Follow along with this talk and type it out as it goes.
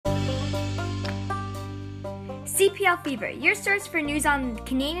CPL Fever, your source for news on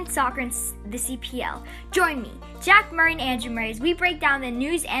Canadian soccer and the CPL. Join me, Jack Murray and Andrew Murray, as we break down the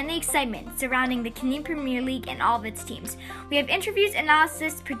news and the excitement surrounding the Canadian Premier League and all of its teams. We have interviews,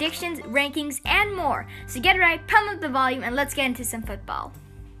 analysis, predictions, rankings, and more. So get right, pump up the volume, and let's get into some football.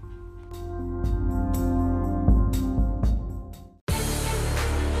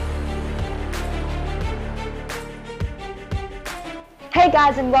 Hey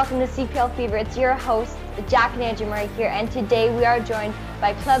guys, and welcome to CPL Fever. It's your host, Jack and Andrew Murray here, and today we are joined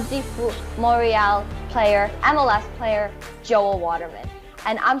by Club de Foot Montreal player, MLS player, Joel Waterman.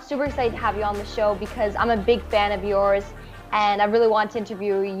 And I'm super excited to have you on the show because I'm a big fan of yours, and I really want to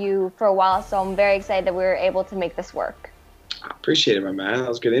interview you for a while, so I'm very excited that we were able to make this work. I appreciate it, my man. That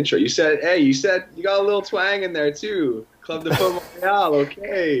was a good intro. You said you got a little twang in there too. Club de Foot Montreal,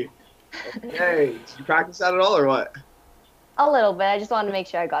 okay. Okay. Did you practice that at all or what? A little bit. I just wanted to make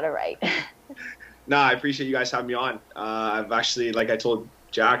sure I got it right. Nah, I appreciate you guys having me on. I've actually, like I told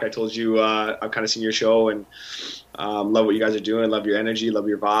Jack, I told you I've kind of seen your show and love what you guys are doing. Love your energy, love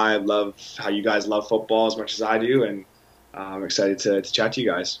your vibe, love how you guys love football as much as I do, and I'm excited to chat to you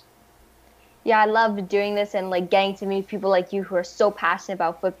guys. Yeah, I love doing this and getting to meet people like you who are so passionate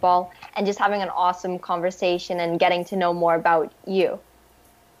about football and just having an awesome conversation and getting to know more about you.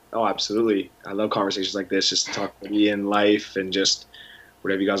 Oh, absolutely. I love conversations like this, just to talk about me and life and just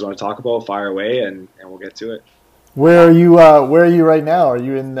whatever you guys want to talk about, fire away, and we'll get to it. Where are you right now? Are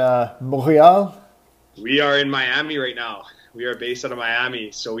you in Montreal? We are in Miami right now. We are based out of Miami.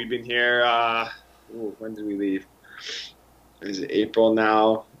 So we've been here, when did we leave? Is it April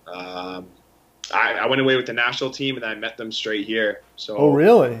now? I went away with the national team and I met them straight here. So, oh,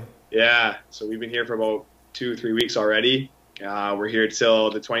 really? Yeah. So we've been here for about 2-3 weeks already. We're here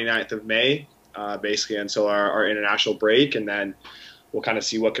till the 29th of May, basically until our international break, and then we'll kind of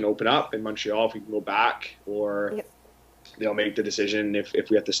see what can open up in Montreal, if we can go back, or they'll make the decision if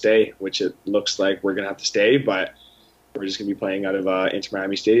we have to stay, which it looks like we're going to have to stay, but we're just going to be playing out of Inter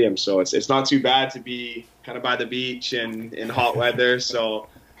Miami Stadium. So it's not too bad to be kind of by the beach and in hot weather. So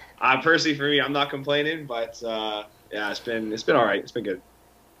personally, for me, I'm not complaining, but yeah, it's been all right. It's been good.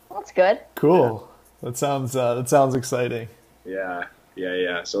 That's good. Cool. That sounds exciting. Yeah.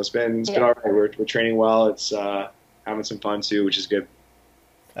 So it's been all right. We're training well. It's having some fun too, which is good.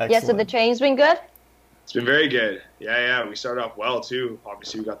 Excellent. Yeah, so the training's been good? It's been very good. Yeah. We started off well too.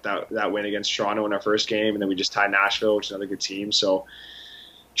 Obviously, we got that win against Toronto in our first game, and then we just tied Nashville, which is another good team. So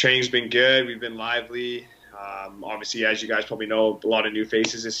training's been good. We've been lively. Obviously, as you guys probably know, a lot of new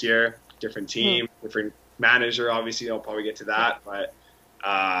faces this year. Different team, different manager. Obviously, I'll probably get to that, but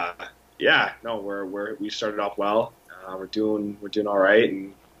we started off well. We're doing all right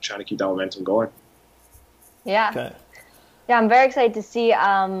and trying to keep that momentum going. Yeah. Okay. Yeah, I'm very excited to see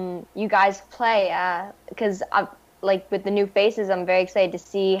you guys play because with the new faces, I'm very excited to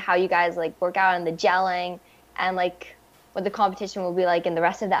see how you guys work out on the gelling and what the competition will be like in the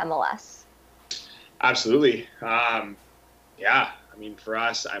rest of the MLS. Absolutely. Yeah. I mean, for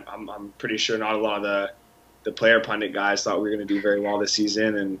us, I'm pretty sure not a lot of the player pundit guys thought we were going to do very well this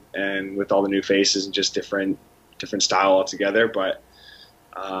season, and with all the new faces and just different style altogether. But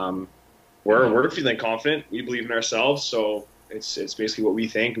we're feeling confident. We believe in ourselves, so it's basically what we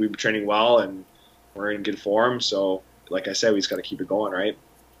think. We've been training well and we're in good form. So like I said, we just got to keep it going, right?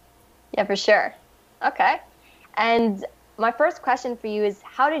 Yeah, for sure. Okay. And my first question for you is,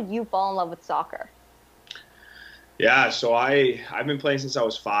 how did you fall in love with soccer? Yeah, so I've been playing since I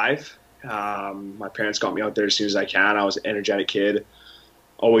was 5. My parents got me out there as soon as I can. I was an energetic kid,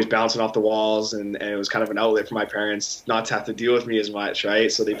 always bouncing off the walls, and it was kind of an outlet for my parents not to have to deal with me as much,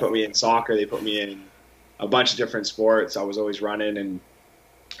 right? So they put me in soccer, they put me in a bunch of different sports. I was always running, and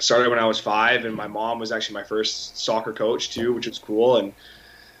started when I was 5, and my mom was actually my first soccer coach too, which was cool. And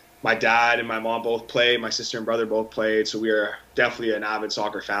my dad and my mom both played, my sister and brother both played, so we were definitely an avid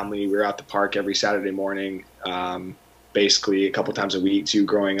soccer family. We were at the park every Saturday morning, basically a couple times a week too,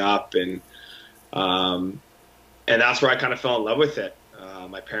 growing up, and that's where I kind of fell in love with it.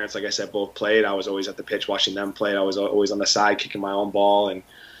 My parents, like I said, both played. I was always at the pitch watching them play. I was always on the side kicking my own ball, and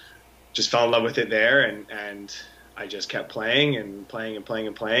just fell in love with it there. And I just kept playing and playing and playing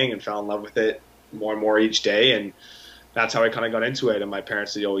and playing, and fell in love with it more and more each day. And that's how I kind of got into it. And my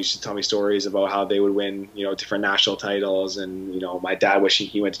parents, they always used to tell me stories about how they would win, different national titles. And, my dad wishing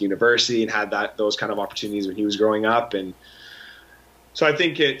he went to university and had those kind of opportunities when he was growing up. And so I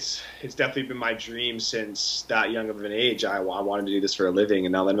think it's definitely been my dream since that young of an age. I wanted to do this for a living,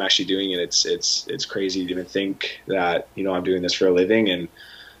 and now that I'm actually doing it, it's crazy to even think that I'm doing this for a living.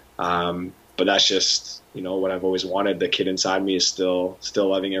 And But that's just, what I've always wanted. The kid inside me is still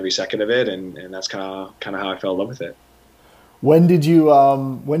loving every second of it, and that's kind of how I fell in love with it. When did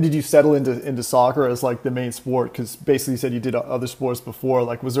you settle into soccer as like the main sport? Because basically you said you did other sports before.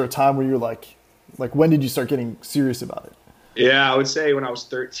 Like, was there a time where you're like when did you start getting serious about it? Yeah, I would say when I was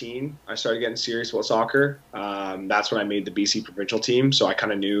 13, I started getting serious about soccer. That's when I made the BC provincial team. So I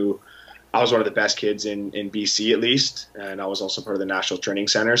kind of knew I was one of the best kids in BC at least, and I was also part of the National Training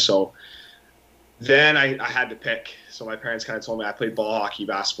Center. So then I had to pick. So my parents kind of told me I played ball, hockey,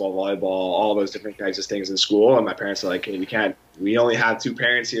 basketball, volleyball, all those different kinds of things in school. And my parents are like, hey, we only have 2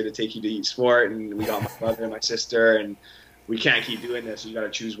 parents here to take you to each sport. And we got my brother and my sister, and we can't keep doing this. You got to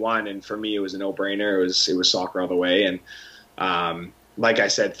choose one. And for me, it was a no-brainer. It was soccer all the way. And like I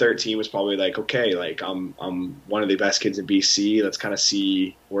said, 13 was probably like, okay, like I'm one of the best kids in BC. Let's kind of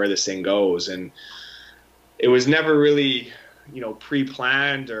see where this thing goes. And it was never really,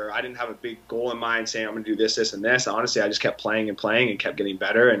 pre-planned, or I didn't have a big goal in mind saying I'm going to do this, this, and this. Honestly, I just kept playing and kept getting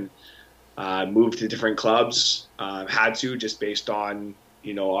better, and moved to different clubs. Had to, just based on,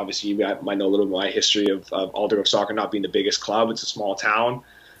 obviously you might know a little bit of my history of Aldergrove Soccer not being the biggest club. It's a small town.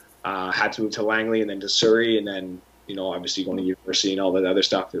 Had to move to Langley and then to Surrey, and then, obviously going to university and all that other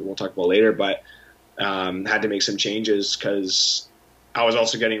stuff that we'll talk about later. But had to make some changes because I was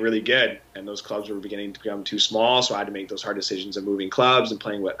also getting really good, and those clubs were beginning to become too small. So I had to make those hard decisions of moving clubs and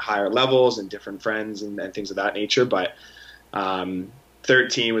playing with higher levels and different friends and things of that nature. But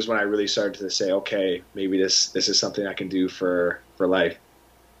 13 was when I really started to say, okay, maybe this is something I can do for life.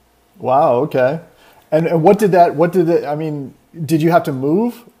 Wow. Okay. And what did I mean, did you have to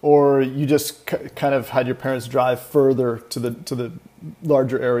move, or you just kind of had your parents drive further to the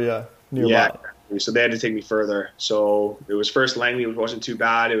larger area nearby? Yeah. So they had to take me further. So it was first Langley, which wasn't too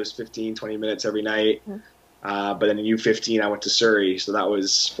bad. It was 15, 20 minutes every night. But then in U15, I went to Surrey. So that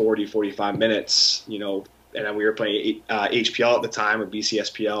was 40, 45 minutes, and then we were playing HPL at the time, or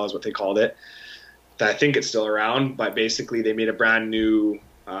BCSPL is what they called it. I think it's still around, but basically they made a brand new,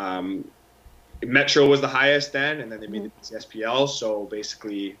 Metro was the highest then, and then they made the BCSPL. So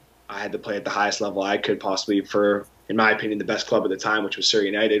basically I had to play at the highest level I could possibly for, in my opinion, the best club at the time, which was Surrey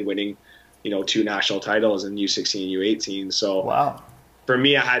United, winning 2 national titles in U16 and U18. So wow. For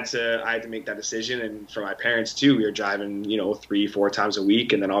me, I had to make that decision, and for my parents too. We were driving 3-4 times a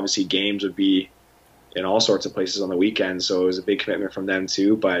week, and then obviously games would be in all sorts of places on the weekend. So it was a big commitment from them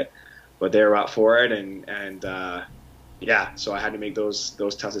too, but they were up for it, and so I had to make those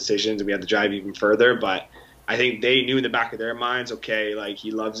tough decisions, and we had to drive even further. But I think they knew in the back of their minds, okay, like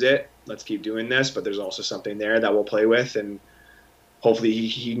he loves it, let's keep doing this, but there's also something there that we'll play with, and hopefully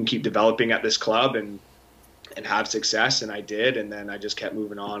he can keep developing at this club and have success. And I did, and then I just kept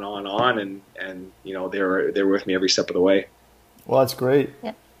moving on, and they were with me every step of the way. Well, that's great.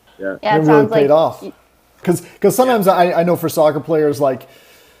 Yeah, it really paid off. Because sometimes I know for soccer players, like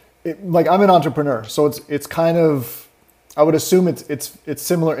I'm an entrepreneur, so it's kind of, I would assume it's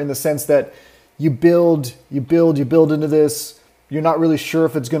similar in the sense that you build into this. You're not really sure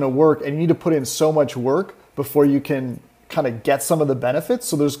if it's going to work, and you need to put in so much work before you can kind of get some of the benefits.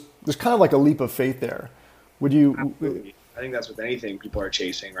 So there's kind of like a leap of faith there. Would you? Absolutely. I think that's with anything people are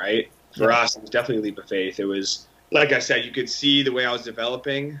chasing, right? For us, it was definitely a leap of faith. It was, like I said, you could see the way I was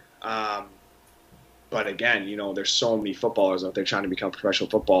developing. But again, there's so many footballers out there trying to become professional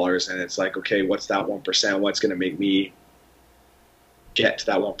footballers, and it's like, okay, what's that 1%? What's going to make me get to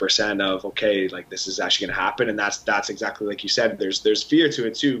that 1% of, okay, like this is actually going to happen? And that's exactly like you said. There's fear to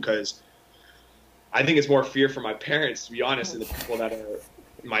it too, because I think it's more fear for my parents, to be honest, and the people that are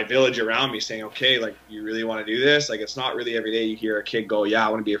in my village around me saying, okay, like you really want to do this? Like it's not really every day you hear a kid go, yeah, I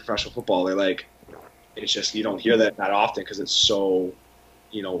want to be a professional footballer. Like it's just, you don't hear that often because it's so,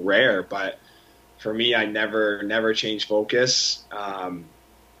 rare. But for me, I never changed focus.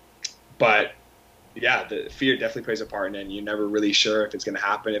 But yeah, the fear definitely plays a part, and you're never really sure if it's going to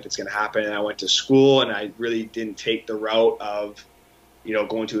happen. And I went to school, and I really didn't take the route of,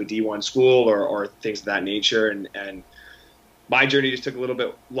 going to a D1 school or things of that nature. And my journey just took a little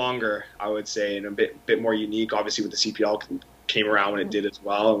bit longer, I would say, and a bit more unique. Obviously, with the CPL came around when it did as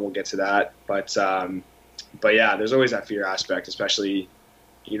well, and we'll get to that. But yeah, there's always that fear aspect, especially,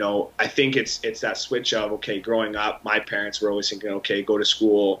 I think it's that switch of, okay, growing up, my parents were always thinking, okay, go to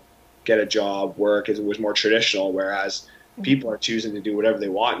school, get a job, work. It was more traditional, whereas people are choosing to do whatever they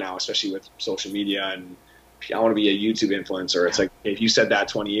want now, especially with social media. And I want to be a YouTube influencer. It's like, if you said that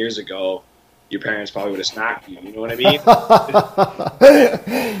 20 years ago, your parents probably would have smacked you. You know what I mean?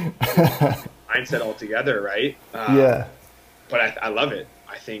 Mindset altogether, right? Yeah. But I love it.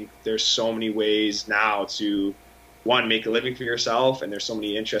 I think there's so many ways now to, one, make a living for yourself, and there's so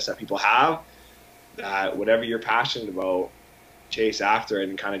many interests that people have. that whatever you're passionate about, chase after it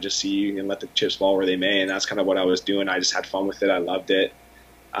and kind of just see and let the chips fall where they may. And that's kind of what I was doing. I just had fun with it. I loved it.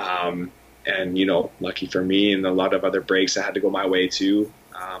 And, you know, lucky for me, and a lot of other breaks that had to go my way too.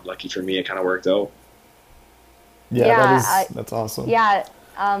 Lucky for me, it kind of worked out. Yeah, that's awesome. Yeah.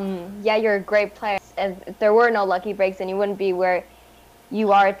 Yeah, you're a great player. If there were no lucky breaks, then you wouldn't be where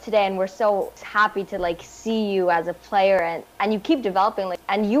you are today, and we're so happy to like see you as a player, and you keep developing. Like,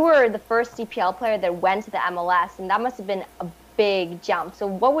 and you were the first CPL player that went to the MLS, and that must have been a big jump. So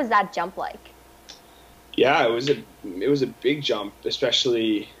what was that jump like? Yeah, it was a big jump,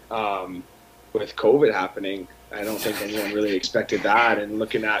 especially with COVID happening. I don't think anyone really expected that. And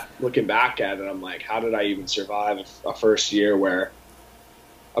looking back at it, I'm like, how did I even survive a first year where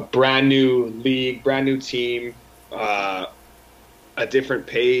a brand new league, brand new team, a different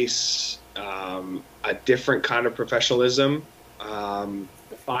pace, a different kind of professionalism.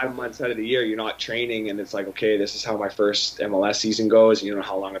 5 months out of the year, you're not training, and it's like, okay, this is how my first MLS season goes. You know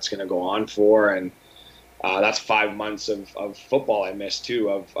how long it's going to go on for, and that's 5 months of football I missed too,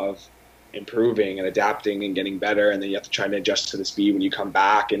 of improving and adapting and getting better, and then you have to try and adjust to the speed when you come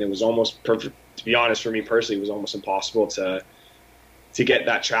back. And it was almost perfect, to be honest, for me personally, it was almost impossible to get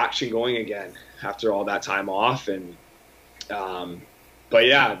that traction going again after all that time off. And but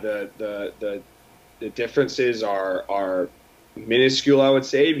yeah, the differences are minuscule, I would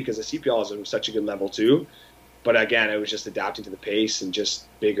say, because the CPL is at such a good level too. But again, it was just adapting to the pace and just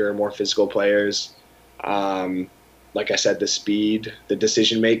bigger, more physical players. Like I said, the speed, the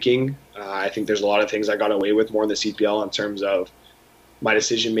decision making. I think there's a lot of things I got away with more in the CPL in terms of my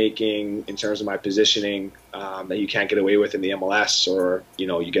decision making, in terms of my positioning, that you can't get away with in the MLS, or you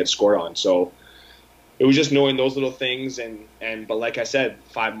know, you get scored on. So it was just knowing those little things, but like I said,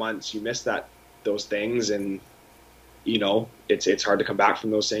 5 months, you miss those things, and you know, it's hard to come back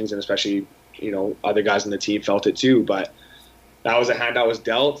from those things, and especially, you know, other guys on the team felt it too. But that was a hand I was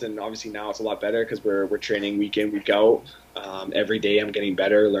dealt, and obviously now it's a lot better because we're training week in, week out. Every day I'm getting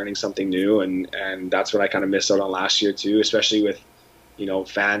better, learning something new, and that's what I kind of missed out on last year too, especially with, you know,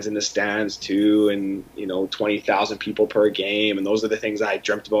 fans in the stands too, and you know, 20,000 people per game, and those are the things I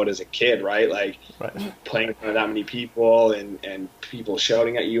dreamt about as a kid, right? Like playing in front of that many people, and people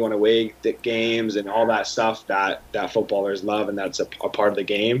shouting at you on away games, and all that stuff that footballers love, and that's a part of the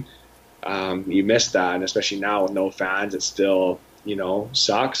game. You miss that, and especially now with no fans, it still, you know,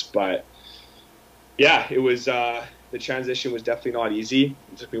 sucks. But yeah, it was the transition was definitely not easy.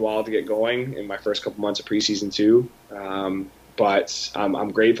 It took me a while to get going in my first couple months of preseason too. But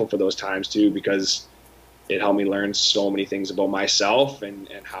I'm grateful for those times too, because it helped me learn so many things about myself and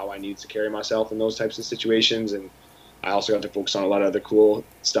how I need to carry myself in those types of situations. And I also got to focus on a lot of other cool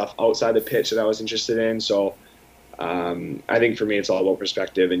stuff outside the pitch that I was interested in. So I think for me, it's all about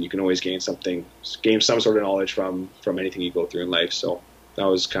perspective, and you can always gain some sort of knowledge from anything you go through in life. So that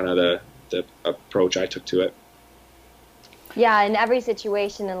was kind of the approach I took to it. Yeah, in every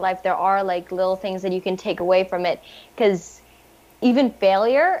situation in life, there are like little things that you can take away from it, because even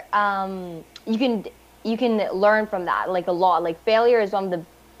failure, you can learn from that, like a lot. Like failure is one of the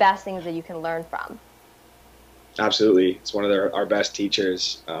best things that you can learn from. Absolutely, it's one of our best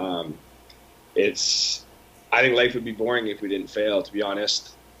teachers. I think life would be boring if we didn't fail, to be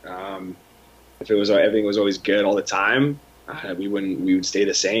honest. If everything was always good all the time, we would stay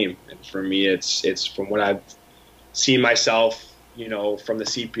the same. And for me, it's from what I've seen myself, you know, from the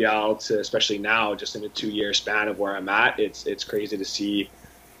CPL to especially now, just in a 2-year span of where I'm at, it's crazy to see,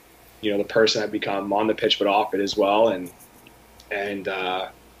 you know, the person I've become on the pitch, but off it as well. And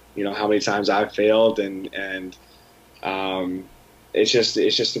you know, how many times I've failed, and it's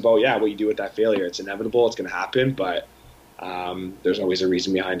just about, what you do with that failure. It's inevitable. It's going to happen, but there's always a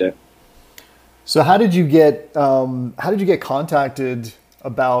reason behind it. So how did you get contacted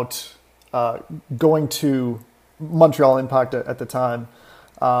about going to Montreal Impact at the time?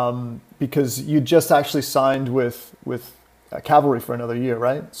 Because you just actually signed with Cavalry for another year,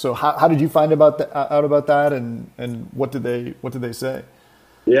 right? So how did you find out about that, and what did they say?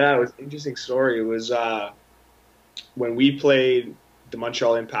 Yeah, it was an interesting story. It was when we played the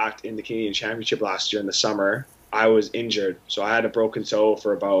Montreal Impact in the Canadian Championship last year in the summer. I was injured, so I had a broken toe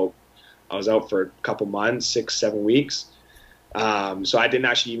I was out for a couple months, 6-7 weeks. So I didn't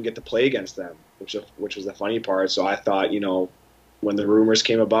actually even get to play against them, which was the funny part. So I thought, you know, when the rumors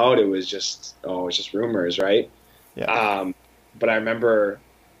came about, it was just rumors, right? Yeah. But I remember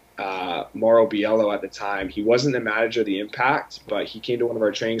Mauro Biello at the time. He wasn't the manager of the Impact, but he came to one of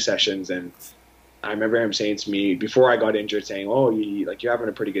our training sessions, and I remember him saying to me before I got injured, saying, "Oh, you're having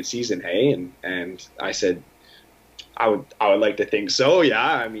a pretty good season, hey?" And I said, I would like to think so. Yeah,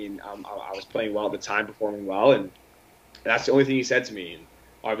 I mean, I was playing well at the time, performing well, and that's the only thing he said to me. And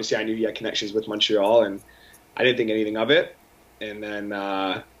obviously, I knew he had connections with Montreal, and I didn't think anything of it. And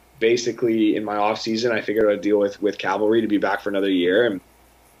then basically in my off season, I figured out a deal with Cavalry to be back for another year, and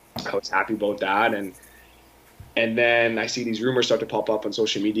I was happy about that. And then I see these rumors start to pop up on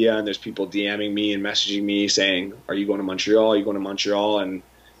social media, and there's people DMing me and messaging me saying, "Are you going to Montreal? Are you going to Montreal?" And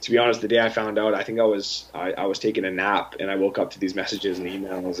to be honest, the day I found out, I think I was taking a nap, and I woke up to these messages and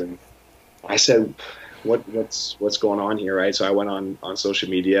emails, and I said, what's going on here, right? So I went on social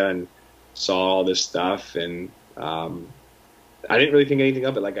media and saw all this stuff, and I didn't really think anything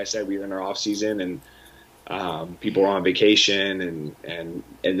of it. Like I said, we were in our off season, and people were on vacation, and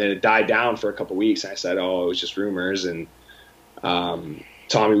then it died down for a couple of weeks. And I said, oh, it was just rumors. And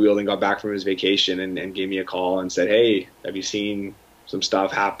Tommy Wheeldon got back from his vacation and gave me a call and said, hey, have you seen some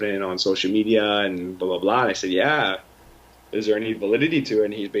stuff happening on social media and blah, blah, blah. And I said, yeah, is there any validity to it?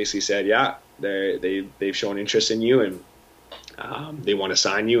 And he basically said, yeah, they've shown interest in you, and they want to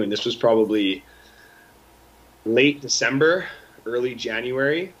sign you. And this was probably late December, early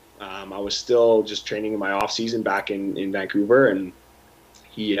January. I was still just training in my off season back in Vancouver, and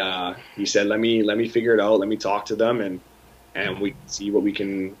he said, let me figure it out. Let me talk to them, and we see what we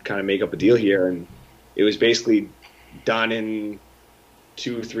can kind of make up a deal here. And it was basically done in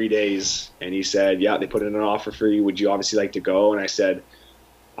 2 or 3 days. And he said, yeah, they put in an offer for you. Would you obviously like to go? And I said,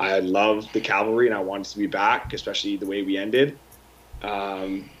 I love the Cavalry and I wanted to be back, especially the way we ended.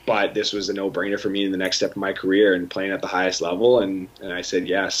 But this was a no-brainer for me in the next step of my career and playing at the highest level. And I said,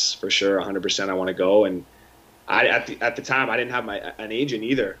 yes, for sure, 100% I want to go. And at the time, I didn't have an agent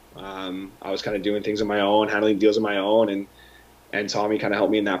either. I was kind of doing things on my own, handling deals on my own, and Tommy kind of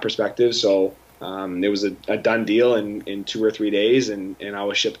helped me in that perspective. So it was a done deal in 2 or 3 days, and I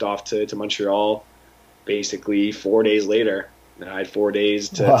was shipped off to Montreal basically 4 days later. And I had 4 days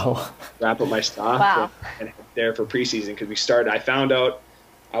to wrap up my stuff and head there for preseason, because I found out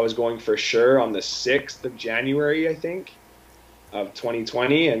I was going for sure on the 6th of January, I think, of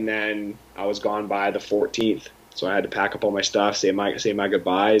 2020, and then I was gone by the 14th. So I had to pack up all my stuff, say my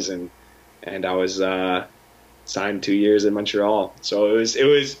goodbyes, and I was signed 2 years in Montreal. So it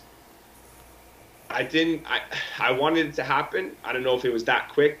was. I wanted it to happen. I don't know if it was that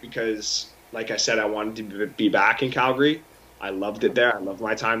quick, because, like I said, I wanted to be back in Calgary. I loved it there. I loved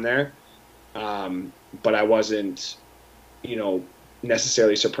my time there. But I wasn't,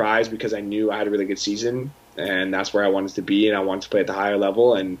 necessarily surprised, because I knew I had a really good season, and that's where I wanted to be, and I wanted to play at the higher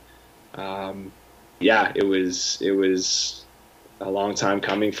level. And it was a long time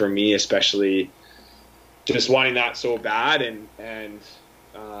coming for me, especially just wanting that so bad, and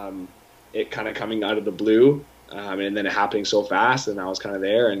it kind of coming out of the blue, and then it happening so fast, and I was kind of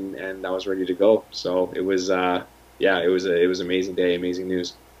there, and I was ready to go. So it was it was an amazing day, amazing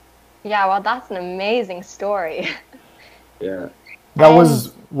news. Yeah, well, that's an amazing story. Yeah. Now,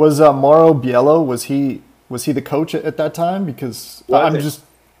 was Mauro Biello, was he the coach at that time? Because I'm just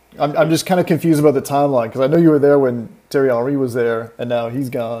kind of confused about the timeline, because I know you were there when Thierry Henry was there, and now he's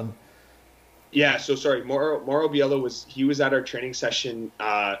gone. Yeah, so sorry, Mauro Biello was at our training session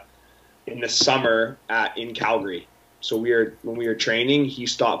in the summer in Calgary. So when we were training, he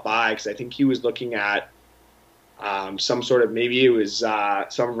stopped by, because I think he was looking at some sort of, maybe it was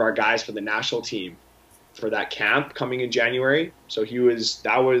some of our guys for the national team for that camp coming in January. So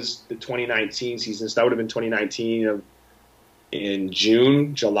that was the 2019 season. So that would have been 2019 in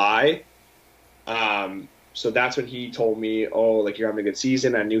June, July. So that's when he told me, you're having a good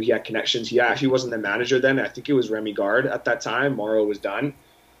season. I knew he had connections. He actually wasn't the manager then. I think it was Remy Gard at that time. Mauro was done.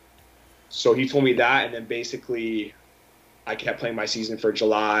 So he told me that, and then basically I kept playing my season for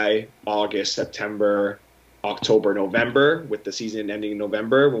July, August, September, October, November, with the season ending in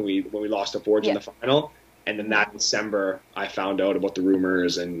November when we lost to Forge in the final. And then that December, I found out about the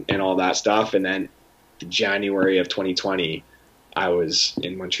rumors and all that stuff. And then January of 2020, I was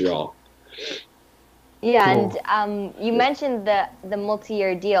in Montreal. Yeah, cool. And you mentioned the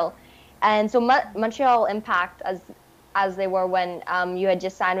multi-year deal. And so Montreal Impact, as they were when you had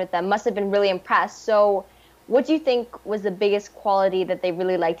just signed with them, must have been really impressed. So what do you think was the biggest quality that they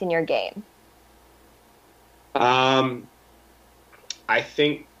really liked in your game? I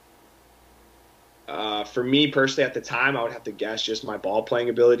think for me personally at the time, I would have to guess just my ball playing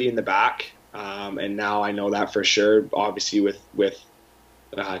ability in the back. And now I know that for sure, obviously with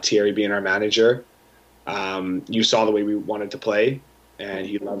Thierry being our manager. You saw the way we wanted to play, and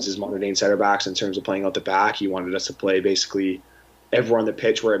he loves his Notre Dame center backs in terms of playing out the back. He wanted us to play basically everywhere on the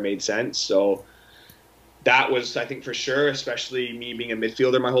pitch where it made sense. So that was, I think, for sure, especially me being a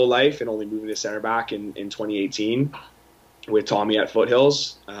midfielder my whole life and only moving to center back in 2018 with Tommy at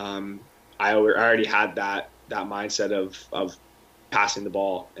Foothills. I already had that mindset of passing the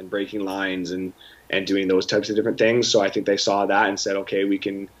ball and breaking lines and doing those types of different things. So I think they saw that and said, okay, we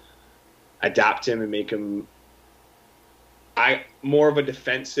can adapt him and make him more of a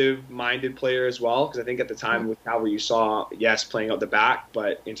defensive-minded player as well, because I think at the time with Calgary you saw, yes, playing out the back,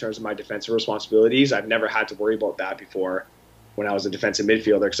 but in terms of my defensive responsibilities, I've never had to worry about that before when I was a defensive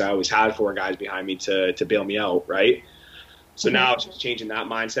midfielder, because I always had 4 guys behind me to bail me out, right? So now it's just changing that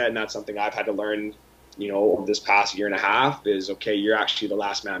mindset, and that's something I've had to learn, over this past year and a half is, okay, you're actually the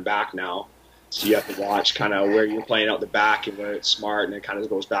last man back now. So you have to watch kind of where you're playing out the back and where it's smart, and it kind of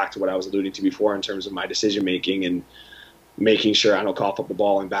goes back to what I was alluding to before in terms of my decision-making and making sure I don't cough up the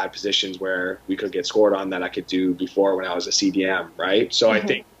ball in bad positions where we could get scored on that I could do before when I was a CDM, right? So I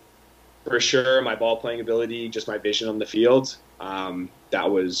think for sure my ball playing ability, just my vision on the field, that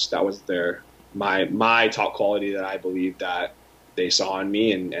was my top quality that I believe that they saw in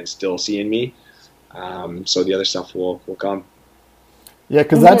me and still see in me. So the other stuff will come. Yeah,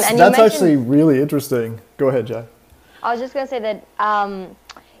 because that's actually really interesting. Go ahead, Jack. I was just going to say that,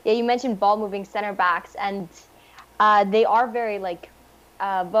 you mentioned ball moving center backs, and they are very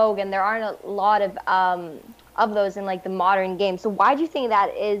vogue, and there aren't a lot of those in the modern game. So why do you think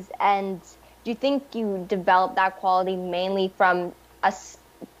that is? And do you think you developed that quality mainly from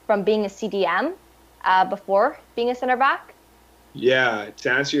being a CDM before being a center back? Yeah,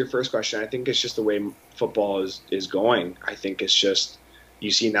 to answer your first question, I think it's just the way football is going. I think it's just you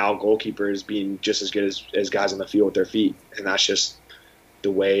see now goalkeepers being just as good as guys on the field with their feet, and that's just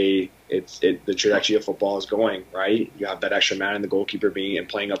the way the trajectory of football is going, right? You have that extra man in the goalkeeper and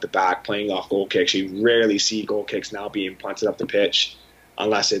playing up the back, playing off goal kicks. You rarely see goal kicks now being punted up the pitch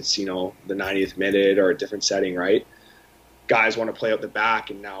unless it's, the 90th minute or a different setting, right? Guys want to play out the back,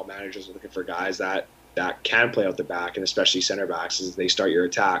 and now managers are looking for guys that can play out the back, and especially center backs as they start your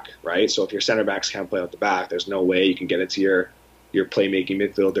attack, right? So if your center backs can't play out the back, there's no way you can get it to your playmaking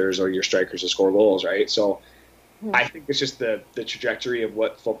midfielders or your strikers to score goals, right? So I think it's just the trajectory of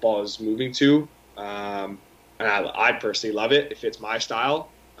what football is moving to. And I personally love it. It fits my style.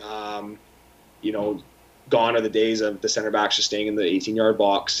 Gone are the days of the center backs just staying in the 18-yard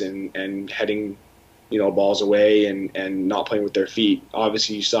box and heading, balls away and not playing with their feet.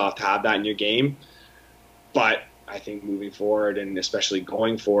 Obviously, you still have to have that in your game. But I think moving forward, and especially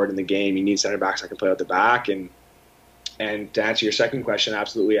going forward in the game, you need center backs that can play out the back. And to answer your second question,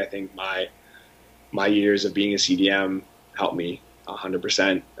 absolutely, I think my years of being a CDM helped me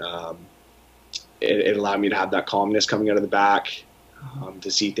 100%. It allowed me to have that calmness coming out of the back,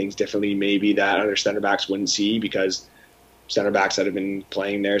 to see things differently maybe that other center backs wouldn't see, because center backs that have been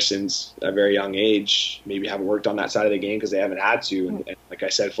playing there since a very young age maybe haven't worked on that side of the game because they haven't had to. And like I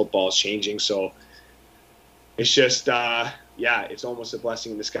said, football is changing. So it's just, it's almost a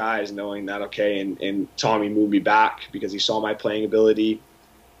blessing in disguise knowing that, okay, and Tommy moved me back because he saw my playing ability.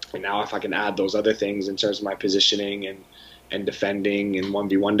 And now if I can add those other things in terms of my positioning and defending and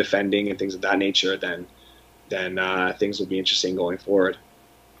 1v1 defending and things of that nature, then things will be interesting going forward.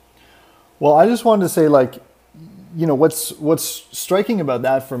 Well, I just wanted to say, what's striking about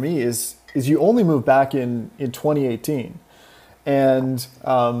that for me is you only moved back in 2018. And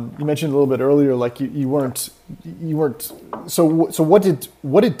you mentioned a little bit earlier, you weren't. So what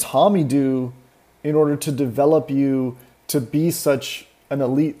did Tommy do in order to develop you to be such an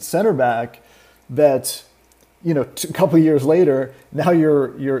elite center back that, a couple of years later, now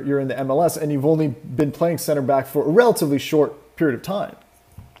you're in the MLS and you've only been playing center back for a relatively short period of time?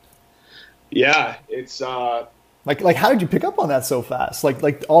 Yeah, it's like how did you pick up on that so fast?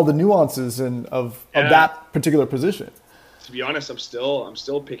 Like all the nuances of that particular position. To be honest, I'm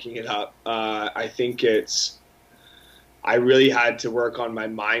still picking it up. I think I really had to work on my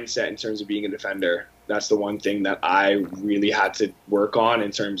mindset in terms of being a defender. That's the one thing that I really had to work on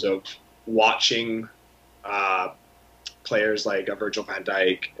in terms of watching players like Virgil van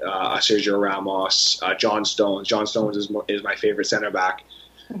Dijk, Sergio Ramos, John Stones. John Stones is my favorite center back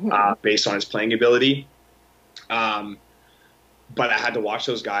based on his playing ability. But I had to watch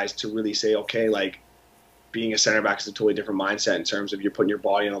those guys to really say, okay, being a center back is a totally different mindset in terms of you're putting your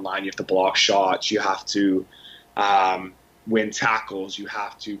body on the line. You have to block shots. You have to win tackles. You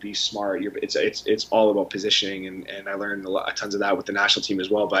have to be smart. It's all about positioning, and I learned tons of that with the national team as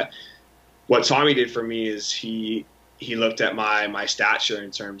well. But what Tommy did for me is he looked at my stature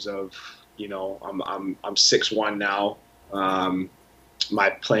in terms of, I'm 6'1" now. My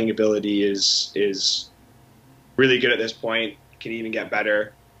playing ability is really good at this point. Can even get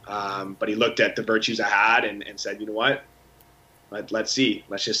better. But he looked at the virtues I had and said, you know what, let's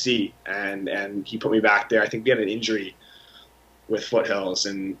just see. And he put me back there. I think we had an injury with Foothills,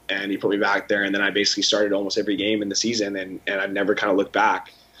 and he put me back there, and then I basically started almost every game in the season, and I've never kind of looked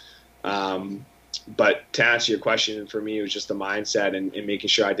back. But to answer your question, for me, it was just the mindset and making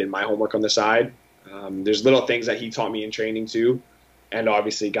sure I did my homework on the side. There's little things that he taught me in training too. And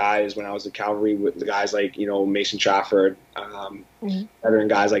obviously guys, when I was at Calgary, with the guys like, Mason Trafford, veteran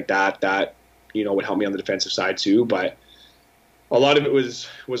guys like that, would help me on the defensive side too. But a lot of it was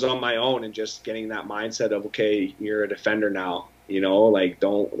on my own, and just getting that mindset of, okay, you're a defender now, like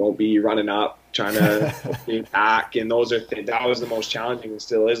don't be running up, trying to attack. And that was the most challenging, and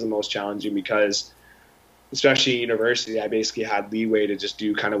still is the most challenging, because especially in university, I basically had leeway to just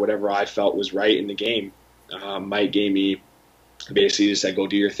do kind of whatever I felt was right in the game. Mike gave me basically just said, go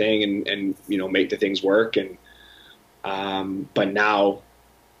do your thing and make the things work. And but now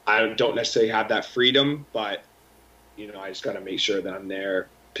I don't necessarily have that freedom, but I just got to make sure that I'm there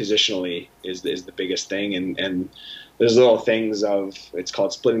positionally is the biggest thing. And there's little things of, it's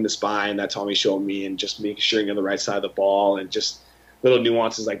called splitting the spine, that Tommy showed me, and just making sure you're on the right side of the ball, and just little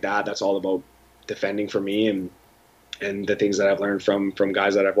nuances like that. That's all about defending for me, and the things that I've learned from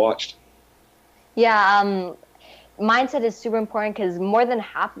guys that I've watched. Yeah, mindset is super important, because more than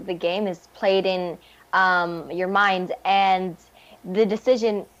half of the game is played in your mind, and the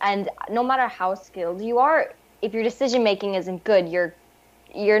decision. And no matter how skilled you are, if your decision making isn't good,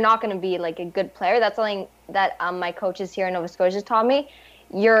 you're not going to be like a good player. That's something that my coaches here in Nova Scotia taught me.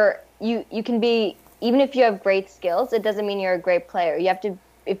 You can be, even if you have great skills, it doesn't mean you're a great player. You have to,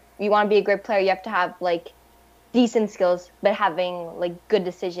 if you want to be a great player, you have to have like decent skills, but having like good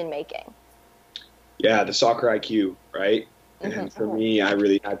decision making. Yeah, the soccer IQ, right? And for me, I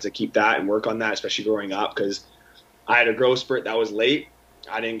really had to keep that and work on that, especially growing up, because I had a growth spurt that was late.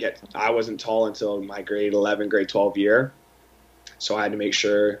 I wasn't tall until my grade 11, grade 12 year. So I had to make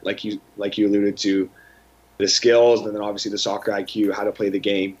sure, like you alluded to, the skills, and then obviously the soccer IQ, how to play the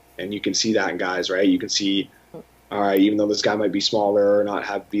game. And you can see that in guys, right? You can see, all right, even though this guy might be smaller or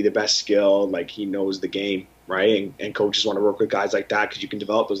not be the best skill, like he knows the game, right? And coaches want to work with guys like that, because you can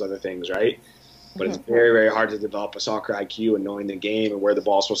develop those other things, right? But it's very, very hard to develop a soccer IQ and knowing the game and where the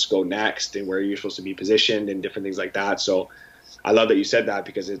ball's supposed to go next and where you're supposed to be positioned and different things like that. So I love that you said that,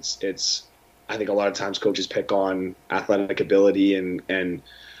 because it's I think a lot of times coaches pick on athletic ability and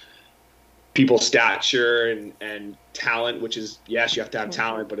people's stature and talent, which is, yes, you have to have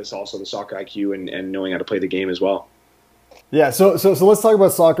talent, but it's also the soccer IQ and knowing how to play the game as well. Yeah, so let's talk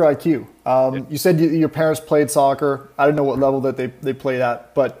about soccer IQ. You said your parents played soccer. I don't know what level that they played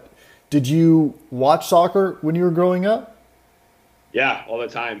at, but did you watch soccer when you were growing up? Yeah, all the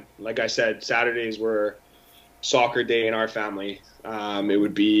time. Like I said, Saturdays were soccer day in our family. It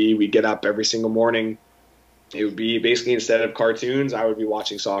would be, we'd get up every single morning. It would be basically, instead of cartoons, I would be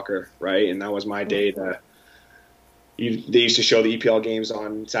watching soccer, right? And that was my day they used to show the EPL games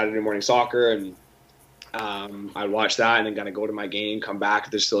on Saturday morning soccer, and I'd watch that and then kind of go to my game, come back.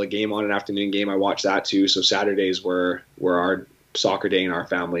 If there's still a game on, an afternoon game, I watch that too. So Saturdays were our soccer day in our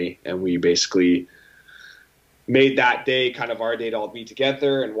family, and we basically made that day kind of our day to all be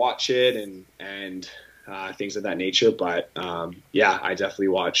together and watch it and things of that nature. But yeah, I definitely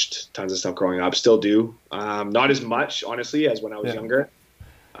watched tons of stuff growing up. Still do. Not as much, honestly, as when I was younger.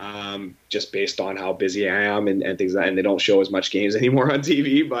 Just based on how busy I am and things like that, and they don't show as much games anymore on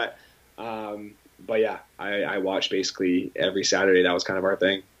TV. But yeah, I watched basically every Saturday. That was kind of our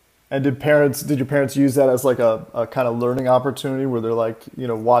thing. And did your parents use that as like a kind of learning opportunity where they're like,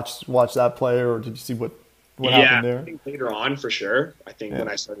 watch that player, or did you see what happened there? I think later on, for sure. I think when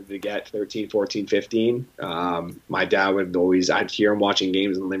I started to get 13, 14, 15, my dad would always, I'd hear him watching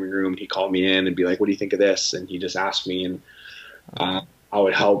games in the living room. He'd call me in and be like, what do you think of this? And he just asked me, and I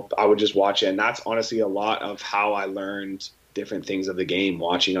would just watch it. And that's honestly a lot of how I learned different things of the game,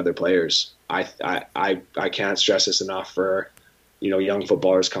 watching other players. I can't stress this enough for, young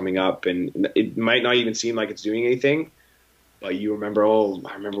footballers coming up, and it might not even seem like it's doing anything, but you remember,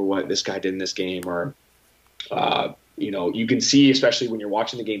 I remember what this guy did in this game, or, you can see, especially when you're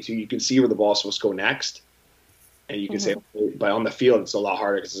watching the game too, you can see where the ball's supposed to go next. And you can say, but on the field, it's a lot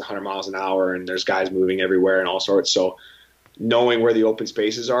harder because it's 100 miles an hour and there's guys moving everywhere and all sorts. So knowing where the open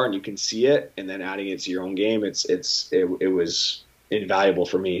spaces are and you can see it, and then adding it to your own game, it was invaluable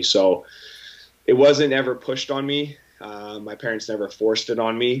for me. So it wasn't ever pushed on me. My parents never forced it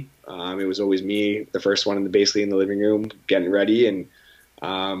on me. It was always me, the first one basically in the living room, getting ready. And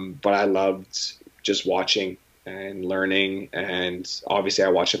but I loved just watching and learning, and obviously I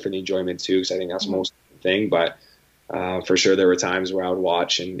watch it for the enjoyment too, because I think that's the most thing. But for sure there were times where I would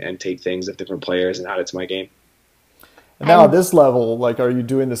watch and take things of different players and add it to my game. And now at this level, like, are you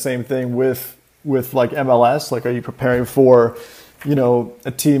doing the same thing with like MLS? Like, are you preparing for,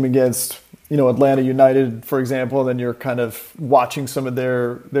 a team against, Atlanta United, for example, and then you're kind of watching some of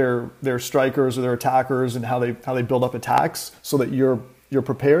their strikers or their attackers and how they build up attacks so that you're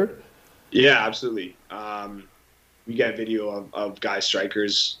prepared? Yeah, absolutely. We get video of guys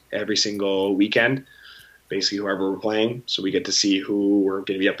strikers every single weekend, basically whoever we're playing. So we get to see who we're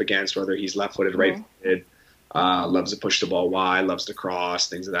going to be up against, whether he's left-footed, right-footed, loves to push the ball wide, loves to cross,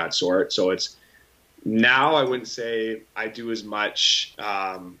 things of that sort. So it's now I wouldn't say I do as much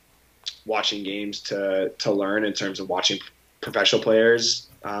watching games to learn in terms of watching professional players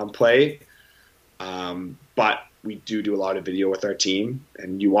play. But we do a lot of video with our team,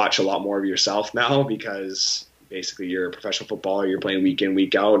 and you watch a lot more of yourself now because basically you're a professional footballer, you're playing week in,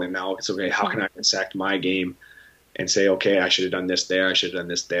 week out, and now it's okay, how can I dissect my game and say, okay, I should have done this there, I should have done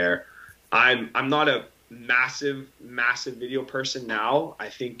this there. I'm not a massive video person now. I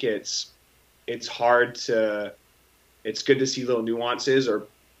think it's hard to, it's good to see little nuances or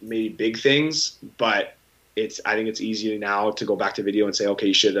maybe big things, but I think it's easier now to go back to video and say, okay,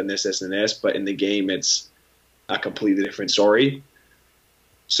 you should have done this, this, and this, but in the game, it's a completely different story.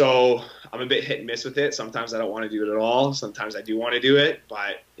 So I'm a bit hit and miss with it. Sometimes I don't want to do it at all. Sometimes I do want to do it,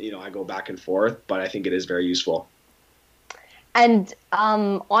 but I go back and forth, but I think it is very useful. And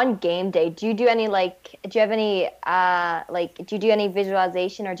on game day, do you do any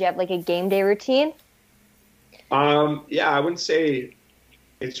visualization, or do you have like a game day routine? Yeah, I wouldn't say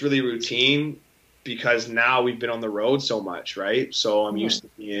it's really routine because now we've been on the road so much, right? So I'm used to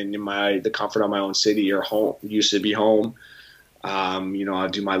being in the comfort of my own city or home. Used to be home. I'll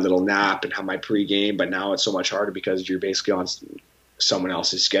do my little nap and have my pregame, but now it's so much harder because you're basically on someone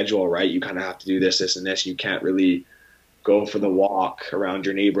else's schedule, right? You kind of have to do this, this, and this. You can't really go for the walk around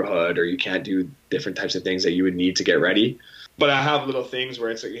your neighborhood, or you can't do different types of things that you would need to get ready. But I have little things where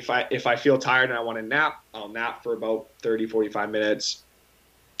it's like if I feel tired and I want to nap, I'll nap for about 30, 45 minutes,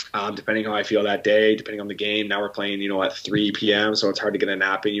 depending how I feel that day, depending on the game. Now we're playing, at 3 p.m., so it's hard to get a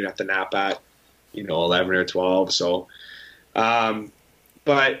nap in. You have to nap at, 11 or 12. So,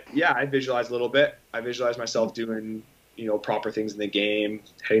 but yeah, I visualize a little bit. I visualize myself doing, proper things in the game,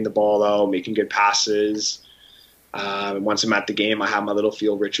 heading the ball out, making good passes. Once I'm at the game, I have my little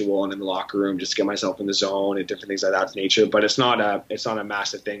field ritual and in the locker room just to get myself in the zone and different things like that nature. But it's not a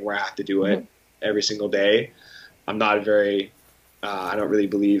massive thing where I have to do it every single day. I'm not I don't really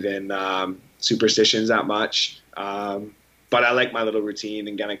believe in superstitions that much. But I like my little routine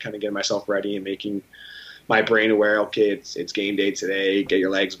and kind of getting myself ready and making my brain aware, okay, it's game day today, get your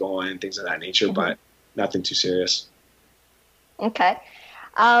legs going, things of that nature, but nothing too serious. Okay.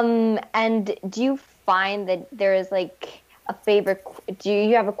 And do you find that there is like a favorite, do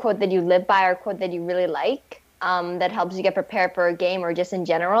you have a quote that you live by or a quote that you really like that helps you get prepared for a game or just in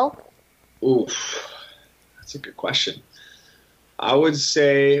general? Ooh, that's a good question. I would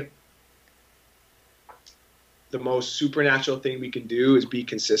say the most supernatural thing we can do is be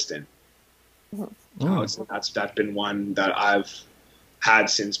consistent. That's been one that I've had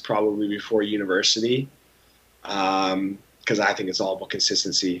since probably before university. Because I think it's all about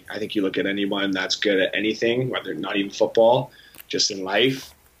consistency. I think you look at anyone that's good at anything, whether not even football, just in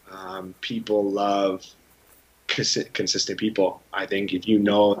life, people love consistent people. I think if you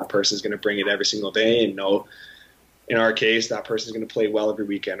know that person's going to bring it every single day and know, in our case, that person's going to play well every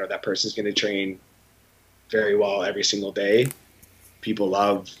weekend or that person's going to train very well every single day, people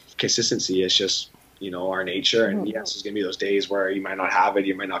love consistency. It's just, our nature. And yes, there's going to be those days where you might not have it,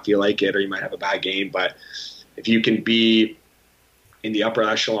 you might not feel like it, or you might have a bad game, but if you can be in the upper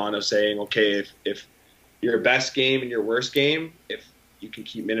echelon of saying, okay, if your best game and your worst game, if you can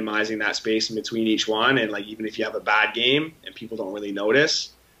keep minimizing that space in between each one, and like even if you have a bad game and people don't really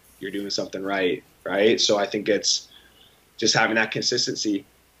notice, you're doing something right? So I think it's just having that consistency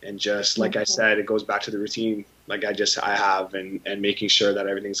and just like I said, it goes back to the routine like I have and making sure that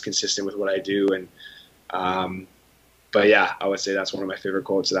everything's consistent with what I do. And but yeah, I would say that's one of my favorite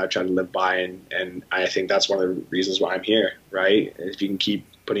quotes that I've tried to live by, and I think that's one of the reasons why I'm here, right? If you can keep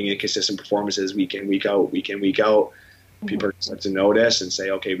putting in consistent performances week in, week out, people are start to notice and say,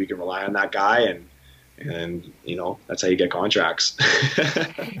 okay, we can rely on that guy, and that's how you get contracts.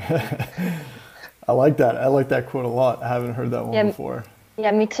 I like that. I like that quote a lot. I haven't heard that one before.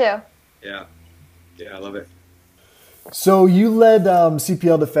 Yeah, me too. Yeah, I love it. So you led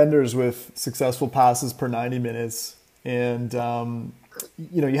CPL defenders with successful passes per 90 minutes. And,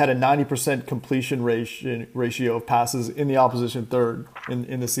 you had a 90% completion ratio of passes in the opposition third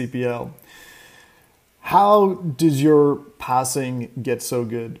in the CPL. How does your passing get so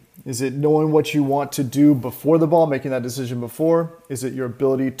good? Is it knowing what you want to do before the ball, making that decision before? Is it your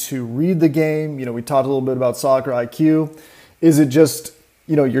ability to read the game? You know, we talked a little bit about soccer IQ. Is it just,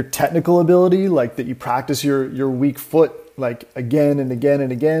 you know, your technical ability, like that you practice your weak foot like again and again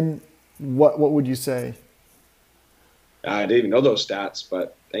and again? What would you say? I didn't even know those stats,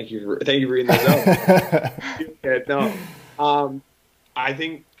 but thank you for reading those out. Yeah, no, I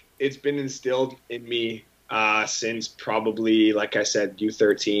think it's been instilled in me since probably, like I said,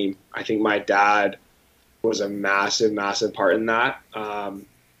 U13. I think my dad was a massive, massive part in that,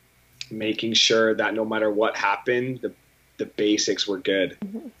 making sure that no matter what happened, the basics were good.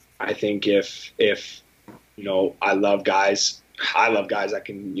 Mm-hmm. I think if you know, I love guys that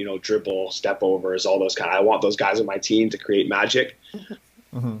can, you know, dribble, step overs, all those I want those guys on my team to create magic.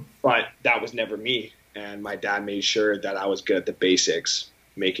 Mm-hmm. But that was never me. And my dad made sure that I was good at the basics,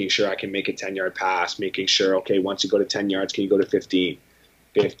 making sure I can make a 10-yard pass, making sure, okay, once you go to 10 yards, can you go to 15,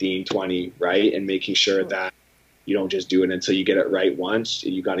 20, right? And making sure that you don't just do it until you get it right once.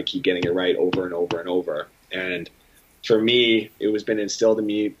 You got to keep getting it right over and over and over. And for me, it was been instilled in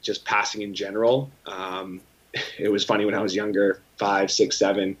me just passing in general. It was funny when I was younger, 5, 6,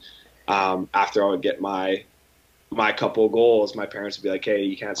 7, after I would get my couple of goals, my parents would be like, hey,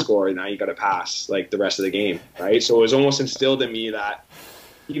 you can't score, now you got to pass like the rest of the game, right? So it was almost instilled in me that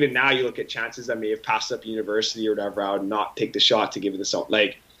even now you look at chances I may have passed up university or whatever, I would not take the shot to give it the shot.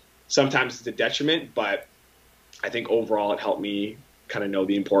 Like sometimes it's a detriment, but I think overall it helped me kind of know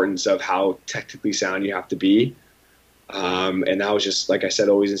the importance of how technically sound you have to be. And that was just, like I said,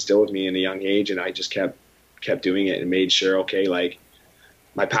 always instilled with me in a young age, and I just kept doing it and made sure, okay, like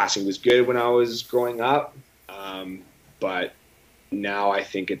my passing was good when I was growing up. But now I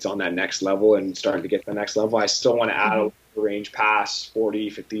think it's on that next level and starting to get to the next level. I still want to add a range pass, 40,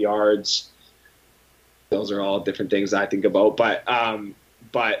 50 yards. Those are all different things I think about. But I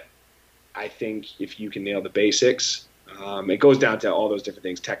think if you can nail the basics, it goes down to all those different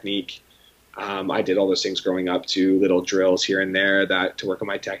things, technique. I did all those things growing up too, little drills here and there that to work on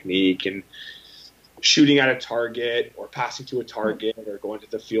my technique, and shooting at a target or passing to a target or going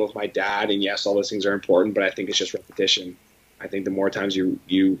to the field with my dad. And yes, all those things are important, but I think it's just repetition. I think the more times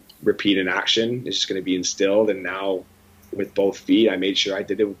you repeat an action, it's just going to be instilled. And now with both feet, I made sure I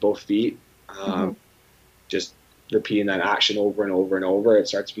did it with both feet. Just repeating that action over and over and over, it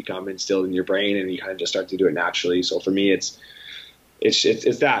starts to become instilled in your brain, and you kind of just start to do it naturally. So for me, it's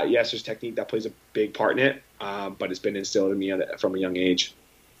that. Yes, there's technique that plays a big part in it, but it's been instilled in me from a young age.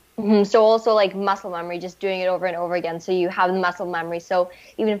 Mm-hmm. So also like muscle memory, just doing it over and over again. So you have the muscle memory. So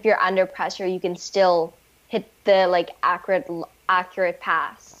even if you're under pressure, you can still hit the like accurate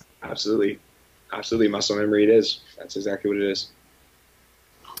pass. Absolutely. Muscle memory. It is. That's exactly what it is.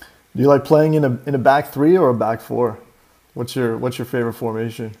 Do you like playing in a back three or a back four? What's your favorite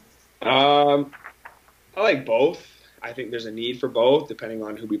formation? I like both. I think there's a need for both depending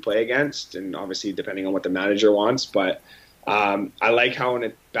on who we play against, and obviously depending on what the manager wants. But I like how in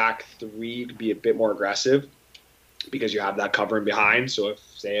a back three you can be a bit more aggressive because you have that covering behind. So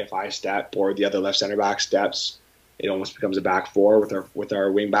if I step or the other left center back steps, it almost becomes a back four with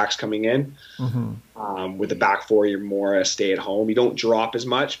our wing backs coming in. Mm-hmm. With the back four, you're more a stay at home. You don't drop as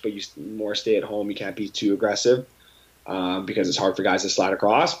much, but you more stay at home. You can't be too aggressive because it's hard for guys to slide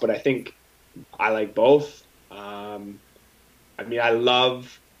across. But I think I like both. I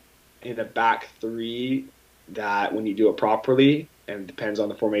love in a back three that when you do it properly, and it depends on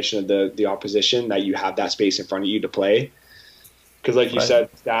the formation of the opposition, that you have that space in front of you to play. Because like you said,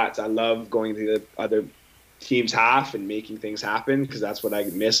 stats, I love going to the other team's half and making things happen, because that's what I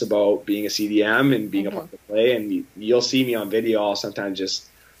miss about being a CDM and being a part of the play. And you'll see me on video, I'll sometimes just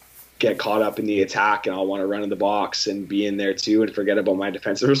get caught up in the attack and I'll want to run in the box and be in there too and forget about my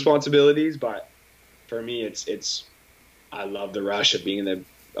defensive responsibilities. But for me, it's I love the rush of being in the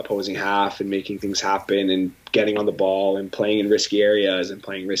opposing half and making things happen and getting on the ball and playing in risky areas and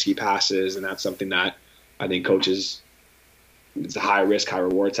playing risky passes. And that's something that I think coaches, it's a high risk, high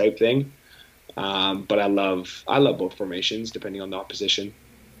reward type thing. But I love both formations depending on the opposition.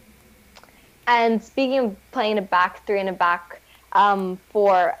 And speaking of playing a back three and a back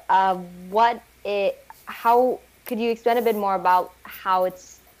four, how could you explain a bit more about how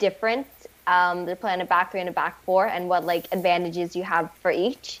it's different? They're playing a back three and a back four, and what like advantages you have for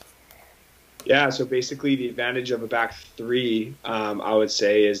each? Yeah, so basically the advantage of a back three, I would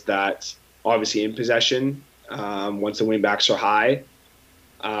say, is that obviously in possession, once the wing backs are high,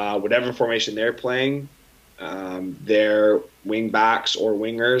 whatever formation they're playing, their wing backs or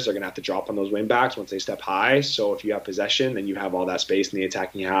wingers are going to have to drop on those wing backs once they step high. So if you have possession, then you have all that space in the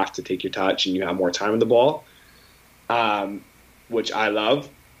attacking half to take your touch, and you have more time with the ball, which I love.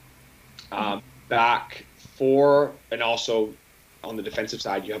 Back four, and also on the defensive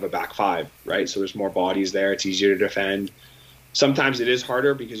side, you have a back five, right? So there's more bodies there. It's easier to defend. Sometimes it is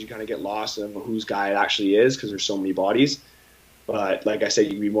harder because you kind of get lost in whose guy it actually is because there's so many bodies. But like I said,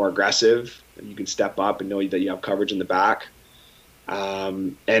 you can be more aggressive and you can step up and know that you have coverage in the back.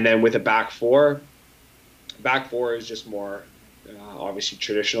 And then with a back four is just more obviously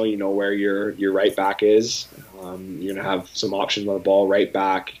traditional. You know where your right back is. You're going to have some options on the ball, right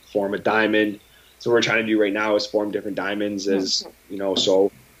back, form a diamond. So what we're trying to do right now is form different diamonds as, you know,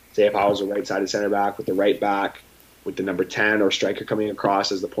 so say if I was a right-sided center back with the right back, with the number 10 or striker coming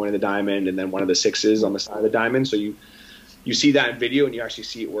across as the point of the diamond, and then one of the sixes on the side of the diamond. So you see that in video and you actually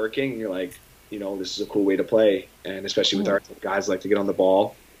see it working, and you're like, you know, this is a cool way to play. And especially with our guys like to get on the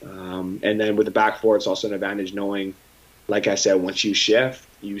ball. And then with the back four, it's also an advantage knowing, like I said, once you shift,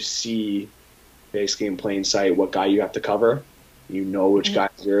 you see basically in plain sight what guy you have to cover. You know which guy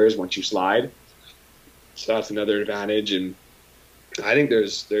is yours once you slide. So that's another advantage. And I think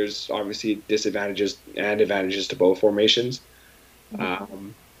there's obviously disadvantages and advantages to both formations.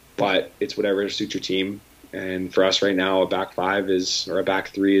 But it's whatever suits your team. And for us right now, a back five or a back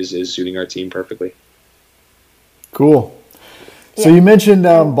three is suiting our team perfectly. Cool. So you mentioned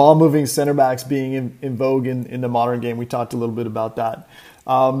ball moving center backs being in vogue in the modern game. We talked a little bit about that.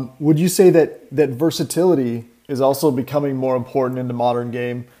 Would you say that versatility is also becoming more important in the modern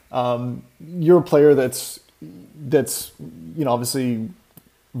game? You're a player that's you know, obviously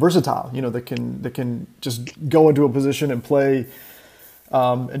versatile, you know, that can just go into a position and play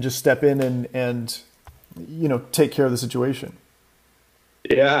and just step in and you know, take care of the situation.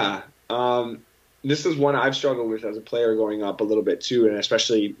 Yeah. This is one I've struggled with as a player growing up a little bit too, and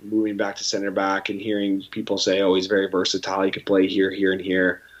especially moving back to center back and hearing people say, oh, he's very versatile, he can play here, here, and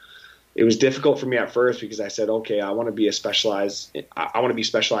here. It was difficult for me at first because I said, okay, I want to be specialized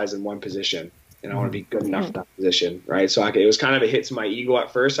in one position, and I want to be good enough in that position, right? So it was kind of a hit to my ego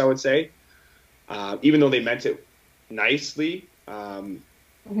at first, I would say, even though they meant it nicely.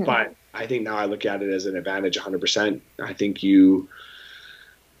 But I think now I look at it as an advantage 100%. I think if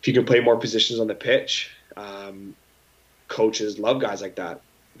you can play more positions on the pitch, coaches love guys like that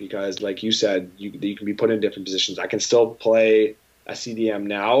because, like you said, you can be put in different positions. I can still play a CDM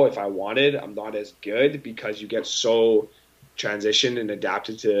now if I wanted. I'm not as good because you get so transitioned and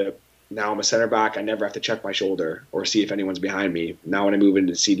adapted to, now I'm a center back, I never have to check my shoulder or see if anyone's behind me. Now when I move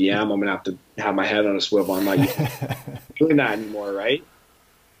into CDM, I'm going to have to have my head on a swivel. I'm not doing that anymore, right?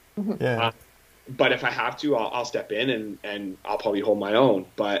 Yeah. But if I have to, I'll step in and I'll probably hold my own.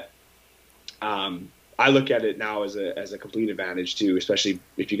 But I look at it now as a complete advantage too, especially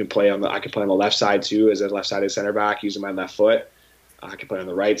if you can play I can play on the left side too as a left-sided center back using my left foot. I can play on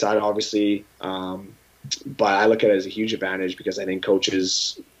the right side, obviously. But I look at it as a huge advantage because I think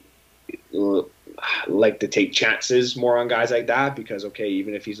coaches like to take chances more on guys like that because, okay,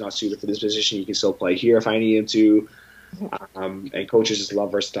 even if he's not suited for this position, he can still play here if I need him to. And coaches just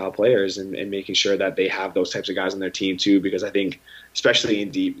love versatile players and making sure that they have those types of guys on their team too, because I think especially in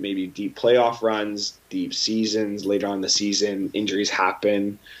deep playoff runs, deep seasons, later on in the season, injuries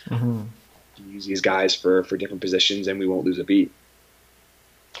happen. You use these guys for different positions and we won't lose a beat.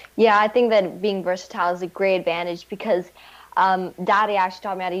 Yeah, I think that being versatile is a great advantage because Daddy actually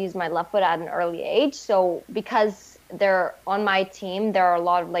taught me how to use my left foot at an early age. So because they're on my team, there are a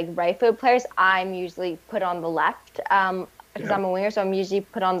lot of like right foot players. I'm usually put on the left because I'm a winger, so I'm usually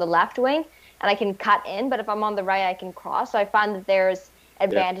put on the left wing and I can cut in. But if I'm on the right, I can cross. So I find that there's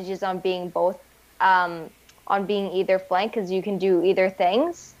advantages on being both, on being either flank because you can do either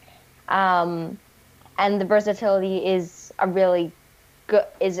things, and the versatility is a really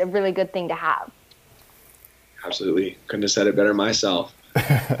good thing to have. Absolutely, couldn't have said it better myself.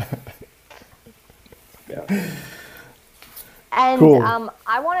 And cool.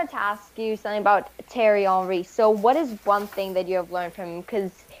 I wanted to ask you something about Thierry Henry. So what is one thing that you have learned from him?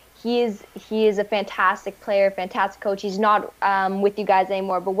 Because he is a fantastic player, fantastic coach. He's not with you guys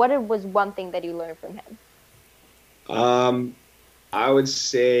anymore, but what was one thing that you learned from him? I would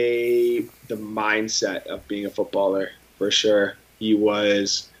say the mindset of being a footballer, for sure. He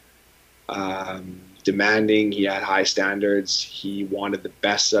was demanding. He had high standards. He wanted the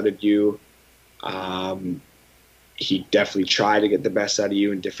best out of you. He definitely tried to get the best out of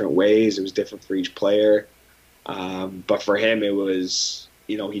you in different ways. It was different for each player. But for him, it was,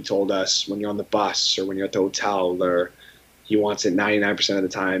 he told us when you're on the bus or when you're at the hotel, or he wants it 99% of the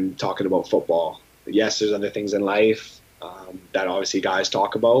time talking about football. yes, there's other things in life that obviously guys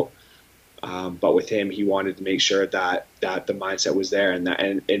talk about. But with him, he wanted to make sure that the mindset was there,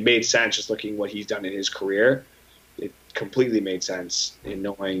 and it made sense just looking what he's done in his career. It completely made sense in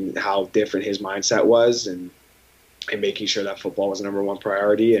knowing how different his mindset was, and making sure that football was the number one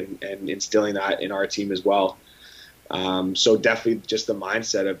priority, and instilling that in our team as well. So definitely just the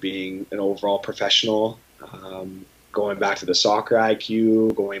mindset of being an overall professional, going back to the soccer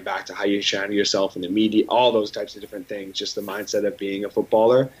IQ, going back to how you channel yourself in the media, all those types of different things, just the mindset of being a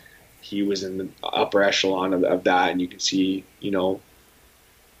footballer. He was in the upper echelon of that, and you can see,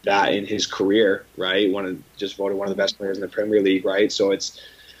 that in his career, right? Just voted one of the best players in the Premier League, right? So it's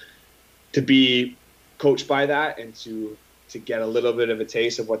to be coached by that, and to get a little bit of a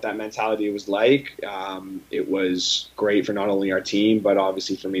taste of what that mentality was like. It was great for not only our team, but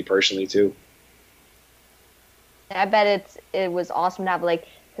obviously for me personally too. I bet it was awesome to have like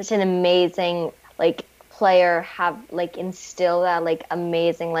such an amazing like player have like instill that like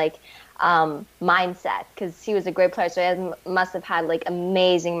amazing like mindset, because he was a great player, so he must have had like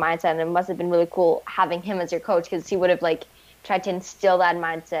amazing mindset, and it must have been really cool having him as your coach, because he would have like tried to instill that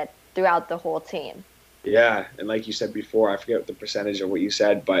mindset throughout the whole team. Yeah, and like you said before, I forget the percentage of what you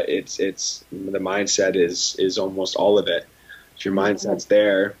said, but it's the mindset is almost all of it. If your mindset's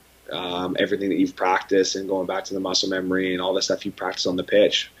there, everything that you've practiced, and going back to the muscle memory and all the stuff you practice on the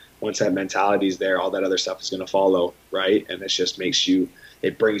pitch, once that mentality is there, all that other stuff is going to follow, right? And it just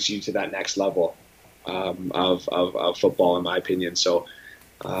it brings you to that next level of football, in my opinion. So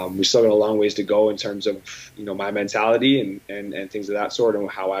we still got a long ways to go in terms of my mentality and things of that sort, and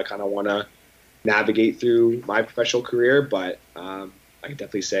how I kind of want to navigate through my professional career. But I can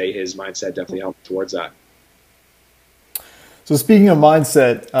definitely say his mindset definitely helped towards that. So speaking of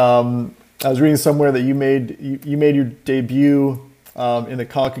mindset, I was reading somewhere that you made your debut in the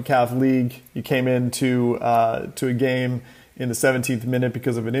CONCACAF League. You came into to a game in the 17th minute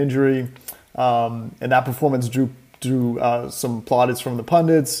because of an injury, and that performance drew some plaudits from the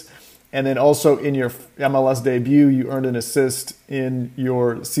pundits. And then also in your MLS debut, you earned an assist in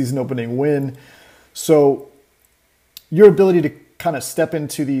your season-opening win. So your ability to kind of step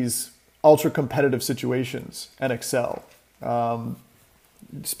into these ultra-competitive situations and excel.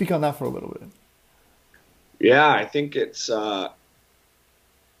 Speak on that for a little bit. Yeah, I think it's that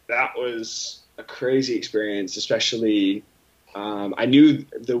was a crazy experience, especially I knew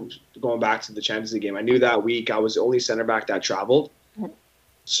going back to the Champions League game, I knew that week I was the only center back that traveled.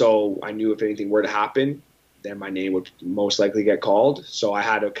 So I knew if anything were to happen, then my name would most likely get called. So I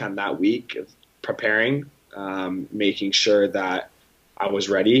had to kind of that week of preparing, making sure that I was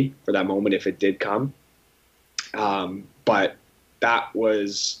ready for that moment if it did come. But that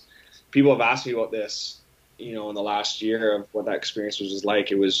was, people have asked me about this, in the last year of what that experience was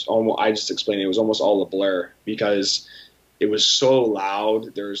like. It was almost, I just explained it was almost all a blur, because it was so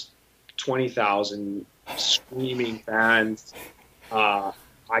loud. There's 20,000 screaming fans. I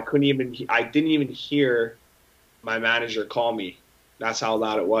didn't even hear my manager call me. That's how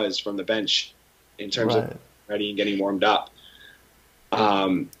loud it was from the bench in terms of ready and getting warmed up.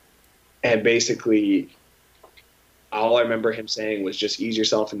 And basically all I remember him saying was just ease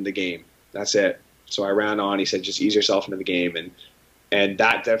yourself into the game. That's it. So I ran on, he said, just ease yourself into the game. And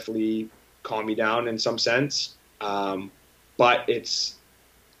that definitely calmed me down in some sense. But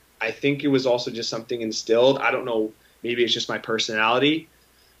I think it was also just something instilled. I don't know, maybe it's just my personality.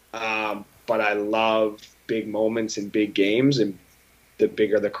 But I love big moments and big games, and the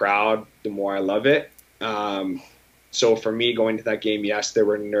bigger the crowd, the more I love it. So for me, going to that game, yes, there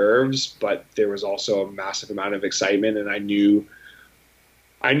were nerves, but there was also a massive amount of excitement, and I knew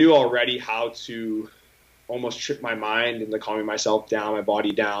already how to almost trick my mind into calming myself down, my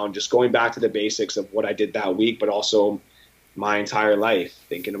body down, just going back to the basics of what I did that week, but also my entire life,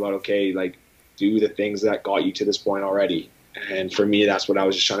 thinking about, okay, like, do the things that got you to this point already. And for me, that's what I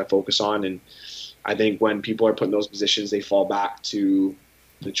was just trying to focus on. And I think when people are put in those positions, they fall back to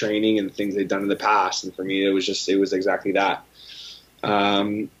the training and the things they've done in the past. And for me, it was exactly that.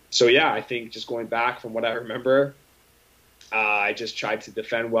 So yeah, I think just going back from what I remember, I just tried to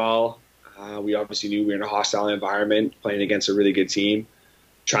defend well. We obviously knew we were in a hostile environment, playing against a really good team,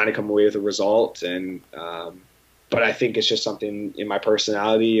 trying to come away with a result. And but I think it's just something in my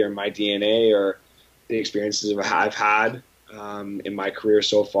personality or my DNA or the experiences I've had in my career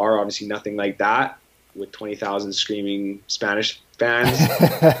so far. Obviously nothing like that with 20,000 screaming Spanish fans.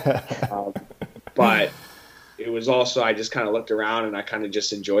 But it was also, I just kind of looked around and I kind of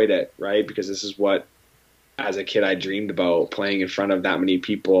just enjoyed it, right? Because this is what, as a kid, I dreamed about, playing in front of that many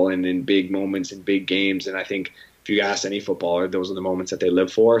people and in big moments and big games. And I think if you ask any footballer, those are the moments that they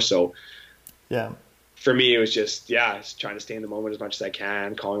live for. So Yeah. For me, it was just, just trying to stay in the moment as much as I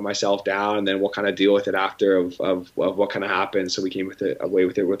can, calming myself down, and then we'll kind of deal with it after of what kind of happened. So we came away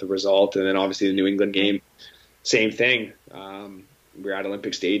with it with a result. And then obviously the New England game, same thing. We were at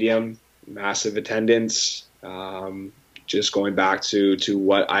Olympic Stadium, massive attendance, just going back to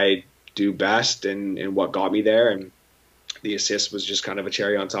what I do best and what got me there. And the assist was just kind of a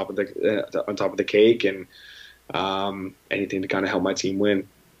cherry on top of the cake, and anything to kind of help my team win.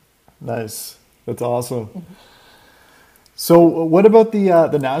 Nice. That's awesome. So, what about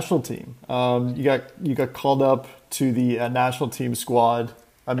the national team? You got called up to the national team squad.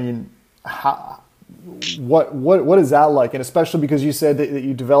 I mean, what is that like? And especially because you said that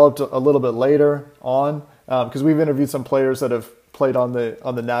you developed a little bit later on, because we've interviewed some players that have played on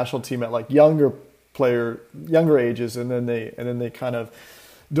the national team at like younger ages, and then they kind of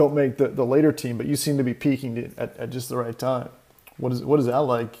don't make the later team. But you seem to be peaking at just the right time. What is that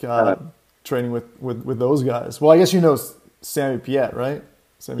like? Training with those guys? Well, I guess you know Sammy Piette, right?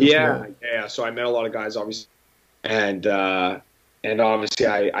 Yeah. So I met a lot of guys, obviously, and obviously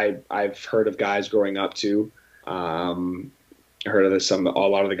I've heard of guys growing up too. I heard of a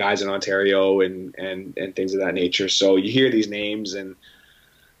lot of the guys in Ontario and things of that nature. So you hear these names, and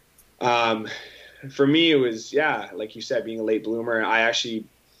for me it was like you said, being a late bloomer. I actually,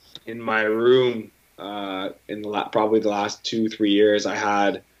 in my room, probably the last 2-3 years, I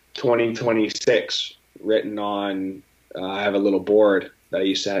had 2026 written on. I have a little board that I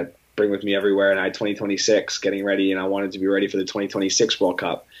used to bring with me everywhere, and I had 2026 getting ready, and I wanted to be ready for the 2026 World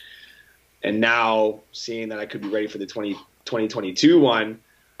Cup. And now seeing that I could be ready for the 2022 one,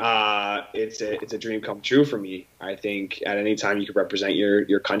 it's a dream come true for me. I think at any time you could represent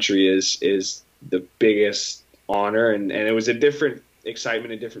your country is the biggest honor, and it was a different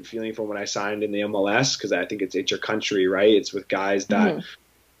excitement, a different feeling from when I signed in the MLS, because I think it's your country, right? It's with guys that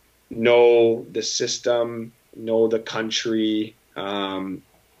know the system, know the country.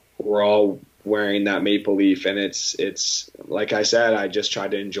 We're all wearing that maple leaf, and it's like I said, I just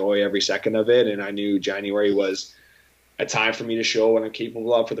tried to enjoy every second of it, and I knew January was a time for me to show what I'm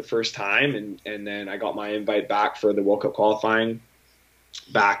capable of for the first time, and then I got my invite back for the World Cup qualifying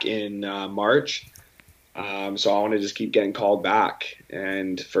back in March. So I want to just keep getting called back,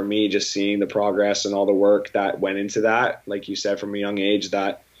 and for me, just seeing the progress and all the work that went into that, like you said, from a young age,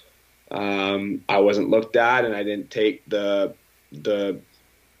 that I wasn't looked at, and I didn't take the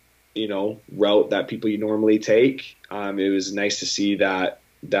route that people you normally take. It was nice to see that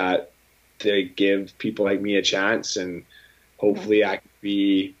they give people like me a chance, and hopefully I could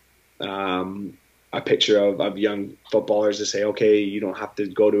be a picture of young footballers to say, okay, you don't have to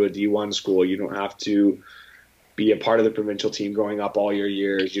go to a D1 school. You don't have to be a part of the provincial team growing up all your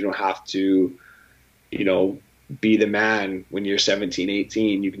years. You don't have to, be the man when you're 17,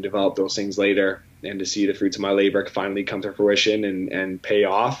 18. You can develop those things later, and to see the fruits of my labor finally come to fruition and pay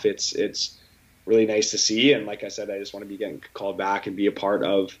off. It's really nice to see. And like I said, I just want to be getting called back and be a part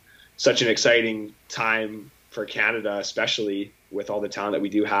of such an exciting time for Canada, especially with all the talent that we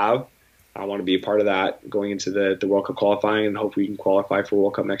do have. I want to be a part of that going into the World Cup qualifying, and hope we can qualify for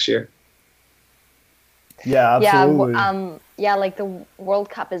World Cup next year. Yeah, absolutely. Like the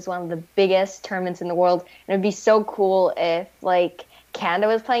World Cup is one of the biggest tournaments in the world, and it'd be so cool if like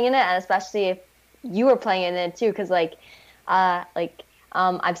Canada was playing in it, and especially if you were playing in it too, because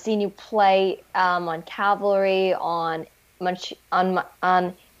I've seen you play on Cavalry, on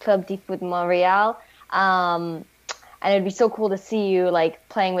Club de Foot Montreal, and it'd be so cool to see you like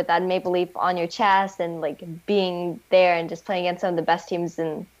playing with that maple leaf on your chest, and like being there and just playing against some of the best teams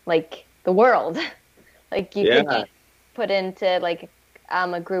in like the world. Like you could be put into like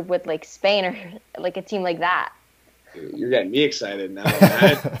a group with like Spain or like a team like that. You're getting me excited now,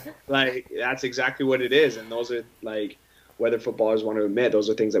 man. Like that's exactly what it is, and those are like, whether footballers want to admit, those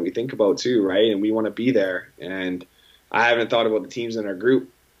are things that we think about too, right? And we want to be there. And I haven't thought about the teams in our group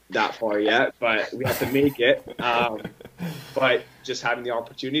that far yet, but we have to make it. But just having the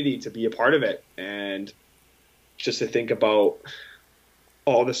opportunity to be a part of it, and just to think about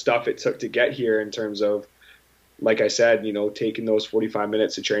all the stuff it took to get here in terms of, like I said, taking those 45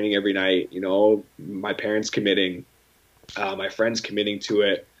 minutes of training every night, my parents committing, my friends committing to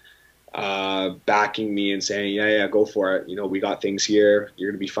it, backing me and saying, yeah, go for it. We got things here.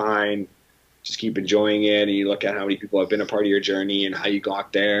 You're going to be fine. Just keep enjoying it. And you look at how many people have been a part of your journey and how you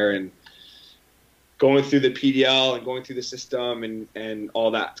got there, and going through the PDL and going through the system and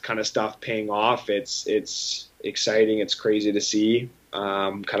all that kind of stuff paying off. It's exciting. It's crazy to see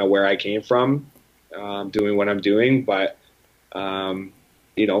kind of where I came from, doing what I'm doing. But,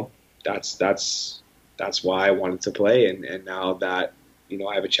 that's why I wanted to play. And now that,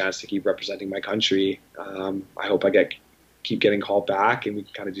 I have a chance to keep representing my country. I hope I keep getting called back and we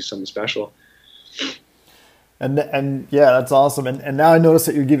can kind of do something special. And yeah, that's awesome. And now I notice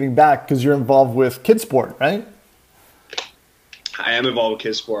that you're giving back because you're involved with Kids Sport, right? I am involved with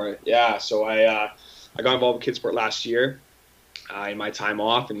Kids Sport. Yeah. So I got involved with Kids Sport last year. In my time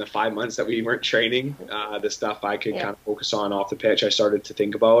off, in the 5 months that we weren't training, the stuff I could kind of focus on off the pitch, I started to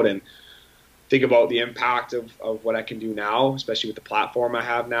think about the impact of what I can do now, especially with the platform I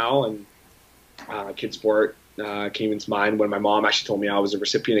have now. And Kids Sport came into mind when my mom actually told me I was a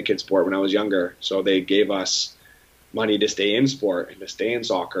recipient of Kids Sport when I was younger. So they gave us money to stay in sport and to stay in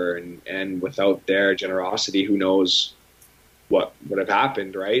soccer. And without their generosity, who knows what would have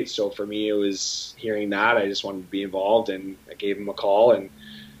happened, right? So for me, it was hearing that. I just wanted to be involved, and I gave them a call and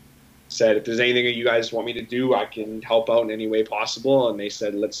said, if there's anything that you guys want me to do, I can help out in any way possible. And they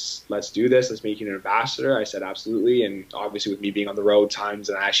said, let's do this. Let's make you an ambassador. I said, absolutely. And obviously with me being on the road times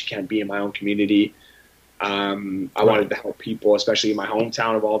and I actually can't be in my own community, I wanted to help people, especially in my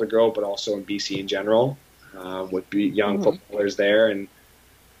hometown of Aldergrove, but also in BC in general, with young footballers there,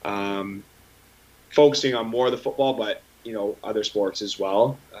 and focusing on more of the football, but other sports as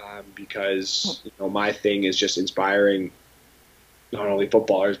well, because my thing is just inspiring not only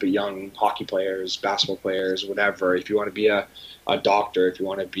footballers but young hockey players, basketball players, whatever. If you want to be a doctor, if you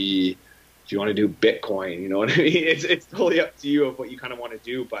want to do Bitcoin, you know what I mean? It's totally up to you of what you kind of want to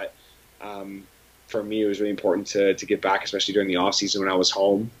do. But for me, it was really important to give back, especially during the off season when I was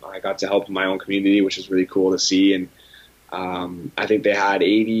home. I got to help in my own community, which was really cool to see. And I think they had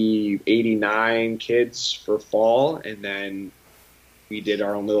 89 kids for fall, and then we did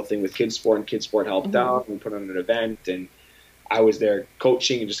our own little thing with Kids Sport, and Kids Sport helped out. We put on an event, and I was there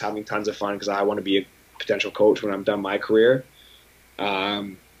coaching and just having tons of fun because I want to be a potential coach when I'm done my career.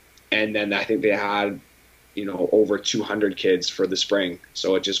 And then I think they had, over 200 kids for the spring.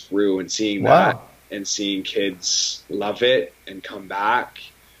 So it just grew, and seeing that and seeing kids love it and come back.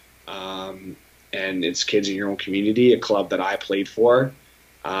 And it's kids in your own community, a club that I played for.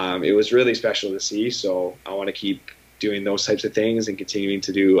 It was really special to see. So I want to keep doing those types of things and continuing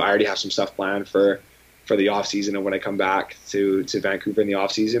to do. I already have some stuff planned for the off season and when I come back to Vancouver in the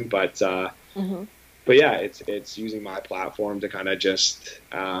off season. But yeah, it's using my platform to kind of just,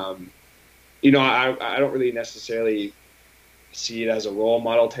 I don't really necessarily see it as a role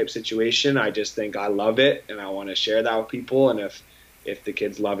model type situation. I just think I love it and I want to share that with people. And if the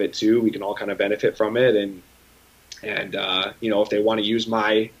kids love it too, we can all kind of benefit from it. And if they want to use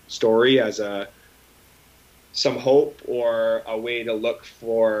my story as some hope or a way to look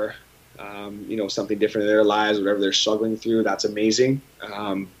for, something different in their lives, whatever they're struggling through, that's amazing.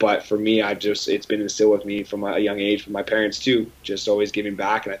 But for me, it's been instilled with me from a young age, from my parents too, just always giving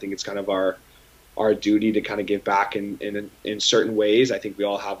back. And I think it's kind of our duty to kind of give back in certain ways. I think we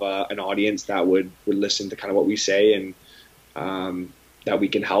all have an audience that would listen to kind of what we say, and that we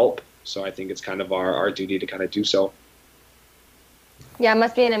can help. So I think it's kind of our duty to kind of do so. Yeah, it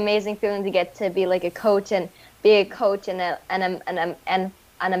must be an amazing feeling to get to be like a coach and an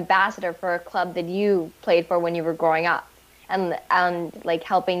ambassador for a club that you played for when you were growing up, and like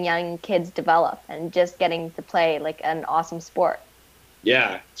helping young kids develop and just getting to play like an awesome sport.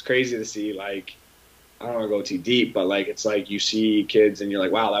 Yeah, it's crazy to see. Like, I don't want to go too deep, but like, it's like you see kids and you're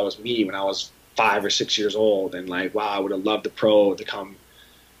like, wow, that was me when I was 5 or 6 years old, and like, wow, I would have loved the pro to come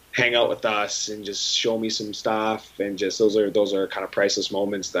hang out with us and just show me some stuff. And just those are kind of priceless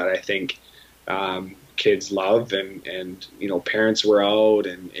moments that I think kids love, and parents were out,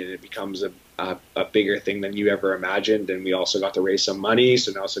 and it becomes a bigger thing than you ever imagined. And we also got to raise some money,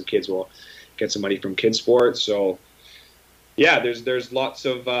 so now some kids will get some money from Kids Sport. So yeah, there's lots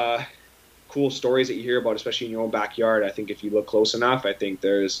of cool stories that you hear about, especially in your own backyard. I think if you look close enough, I think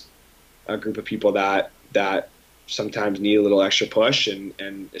there's a group of people that sometimes need a little extra push,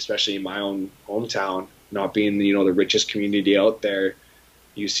 and especially in my own hometown, not being the richest community out there,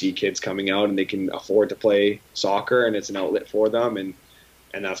 you see kids coming out and they can afford to play soccer, and it's an outlet for them, and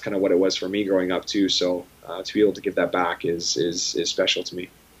that's kind of what it was for me growing up too. So to be able to give that back is special to me.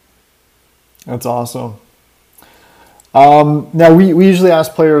 That's awesome. Now we usually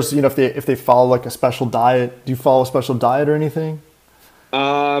ask players, if they follow like a special diet. Do you follow a special diet or anything?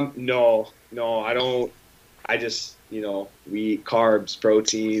 No, I don't. I just, we eat carbs,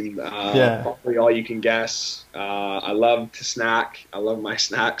 protein, probably all you can guess. I love to snack. I love my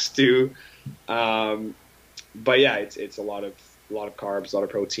snacks too. But yeah, it's a lot of carbs, a lot of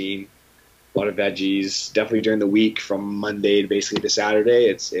protein, a lot of veggies. Definitely during the week from Monday to basically to Saturday,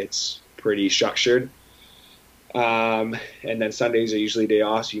 it's pretty structured. And then Sundays are usually day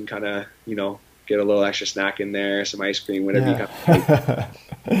off, so you can kind of, get a little extra snack in there, some ice cream, whatever you kind of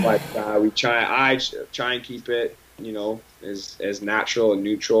like. But I try and keep it, you know, as natural and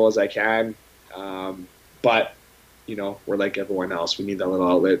neutral as I can. But you know, we're like everyone else. We need that little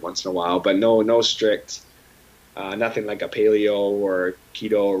outlet once in a while, but no strict, nothing like a paleo or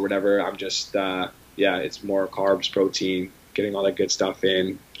keto or whatever. I'm just, it's more carbs, protein, getting all that good stuff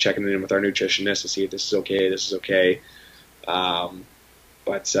in, checking in with our nutritionist to see if this is okay.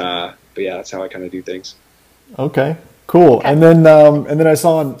 But yeah, that's how I kind of do things. Okay, cool. Okay. And then I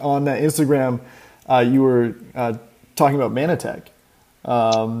saw on Instagram, you were talking about Manatech.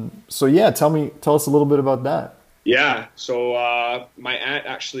 So yeah, tell us a little bit about that. Yeah, so my aunt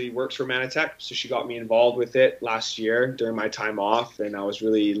actually works for Manatech, so she got me involved with it last year during my time off, and I was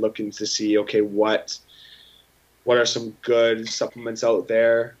really looking to see, okay, what are some good supplements out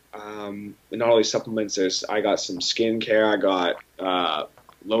there? And not only supplements, I got some skincare, I got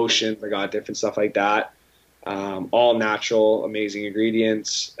lotions, I got different stuff like that, all natural, amazing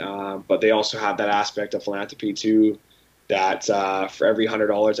ingredients, but they also have that aspect of philanthropy too. That for every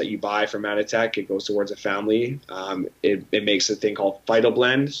 $100 that you buy from Manatech, it goes towards a family. It makes a thing called Vital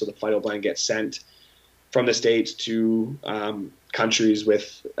Blend. So the Vital Blend gets sent from the States to countries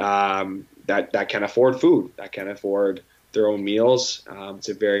with that can afford food, that can afford their own meals. It's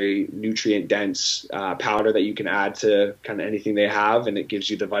a very nutrient dense powder that you can add to kind of anything they have, and it gives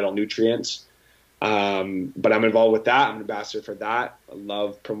you the vital nutrients. But I'm involved with that. I'm an ambassador for that. I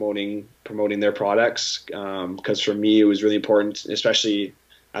love promoting their products because for me it was really important, especially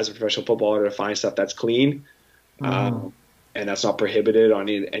as a professional footballer, to find stuff that's clean and that's not prohibited on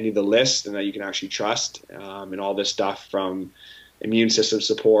any of the lists, and that you can actually trust. And all this stuff from immune system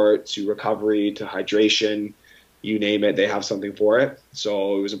support to recovery to hydration, you name it, they have something for it.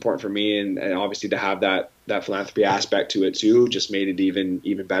 So it was important for me, and obviously to have that philanthropy aspect to it too just made it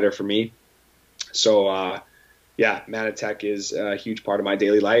even better for me. So, Manatech is a huge part of my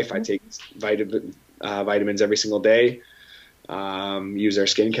daily life. I take vitamins every single day, use their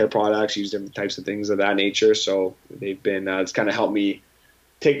skincare products, use different types of things of that nature. So they've been, it's kind of helped me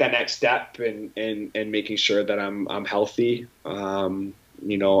take that next step in making sure that I'm healthy.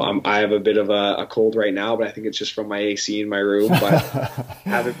 You know, I have a bit of a cold right now, but I think it's just from my AC in my room, but I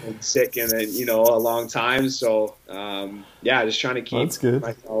haven't been sick in a long time. So, just trying to keep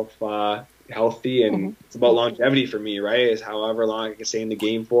myself, healthy, and it's about longevity for me, right? Is however long I can stay in the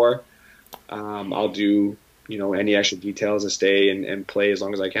game for. I'll do, any extra details to stay and play as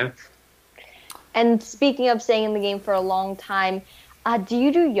long as I can. And speaking of staying in the game for a long time, do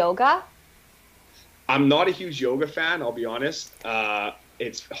you do yoga? I'm not a huge yoga fan, I'll be honest.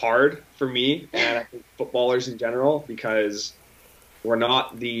 It's hard for me, and I think footballers in general, because we're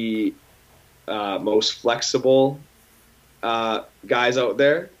not the most flexible guys out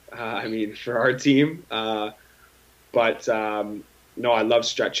there. For our team. But no, I love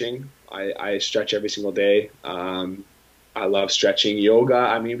stretching. I stretch every single day. I love stretching.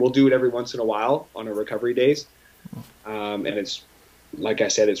 Yoga, we'll do it every once in a while on our recovery days. And it's, like I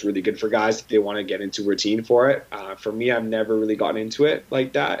said, it's really good for guys if they want to get into routine for it. For me, I've never really gotten into it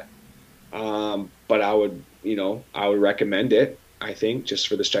like that. But I would recommend it, I think, just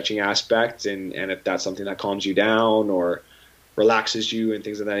for the stretching aspect. And if that's something that calms you down or relaxes you and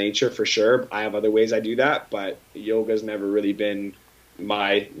things of that nature, for sure. I have other ways I do that, but yoga's never really been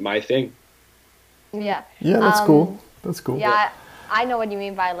my thing. Yeah. Yeah, that's cool. That's cool. Yeah, I know what you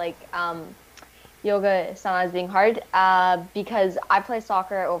mean by yoga sometimes being hard because I play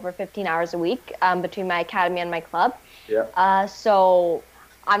soccer over 15 hours a week between my academy and my club. Yeah. So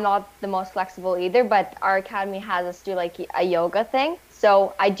I'm not the most flexible either, but our academy has us do a yoga thing.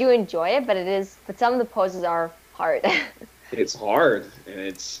 So I do enjoy it, but some of the poses are hard. It's hard, and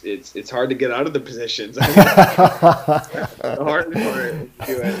it's hard to get out of the positions. Hard to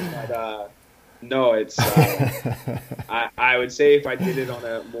do it, but no, it's. I would say if I did it on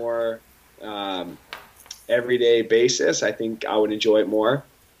a more everyday basis, I think I would enjoy it more.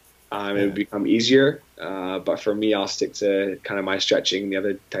 It would become easier, but for me, I'll stick to kind of my stretching, the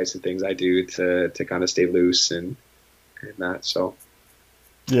other types of things I do to kind of stay loose and that. So.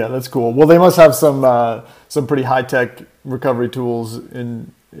 Yeah, that's cool. Well, they must have some pretty high tech recovery tools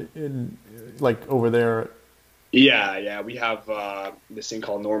in over there. Yeah, we have this thing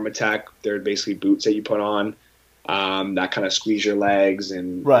called Normatec. They're basically boots that you put on that kind of squeeze your legs,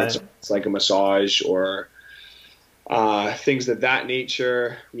 and it's like a massage or things of that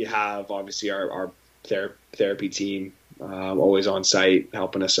nature. We have obviously our therapy team always on site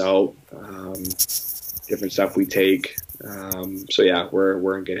helping us out. Different stuff we take. So yeah,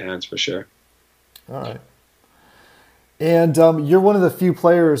 we're in good hands for sure. All right. And you're one of the few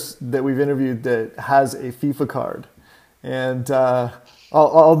players that we've interviewed that has a FIFA card. And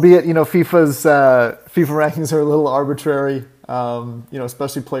albeit, FIFA's FIFA rankings are a little arbitrary,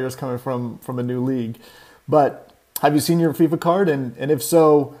 especially players coming from a new league. But have you seen your FIFA card? And if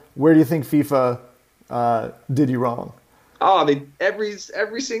so, where do you think FIFA did you wrong? Oh, every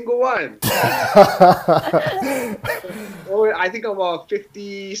single one. I think I'm about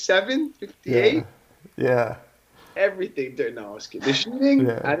 57, 58. Yeah. Everything. No, I was kidding. The shooting,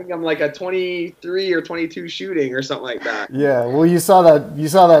 I think I'm like a 23 or 22 shooting or something like that. Yeah. Well, you saw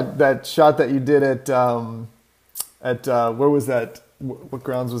that shot that you did at where was that? What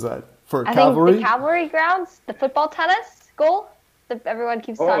grounds was that? For Cavalry? I think the Cavalry grounds, the football tennis goal. Everyone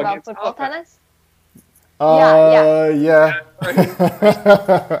keeps talking about football tennis. Yeah.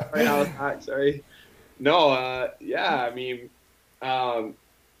 Sorry. No, yeah, I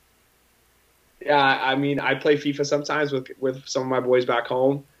mean, I play FIFA sometimes with some of my boys back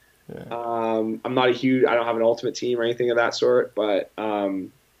home. Yeah. I don't have an ultimate team or anything of that sort, but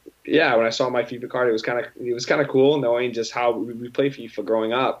when I saw my FIFA card, it was kind of cool knowing just how we play FIFA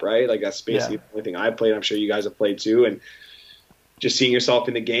growing up, right? Like that's basically the only thing I played. I'm sure you guys have played too, and just seeing yourself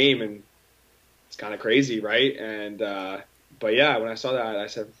in the game, and it's kind of crazy, right? And but yeah, when I saw that, I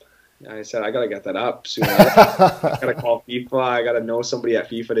said I gotta get that up soon. I gotta call FIFA. I gotta know somebody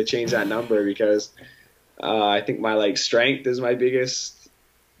at FIFA to change that number because I think my strength is my biggest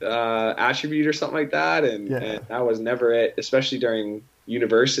attribute or something like that, and that was never it, especially during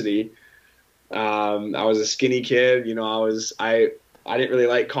university. I was a skinny kid, I didn't really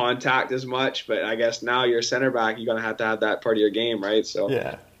like contact as much, but I guess now you're a center back, you're gonna have to have that part of your game, right? So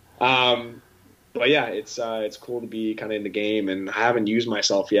but yeah, it's cool to be kind of in the game, and I haven't used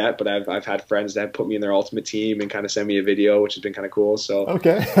myself yet, but I've had friends that put me in their ultimate team and kind of send me a video, which has been kind of cool. So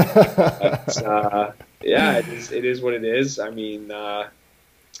okay, it is what it is. I mean,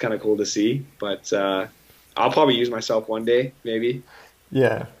 it's kind of cool to see, but I'll probably use myself one day, maybe.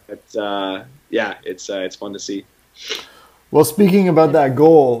 Yeah. But it's fun to see. Well, speaking about that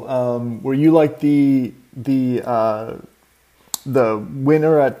goal, were you like the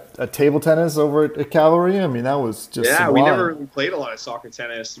winner at table tennis over at Cavalry? I mean, that was just sublime. We never really played a lot of soccer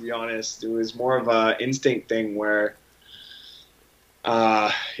tennis, to be honest. It was more of a instinct thing where,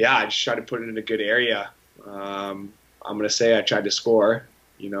 I just tried to put it in a good area. I'm gonna say I tried to score.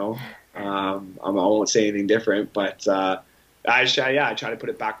 I won't say anything different, but I tried to put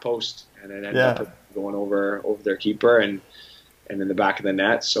it back post, and it ended up going over their keeper and in the back of the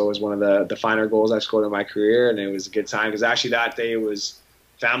net. So it was one of the finer goals I scored in my career, and it was a good time because actually that day was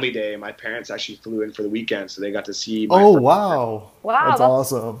family day. My parents actually flew in for the weekend, so they got to see my wow, that's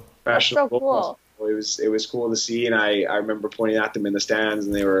awesome. That's so cool. So it was cool to see, and I remember pointing at them in the stands,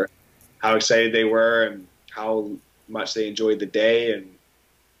 and they were how excited they were and how much they enjoyed the day, and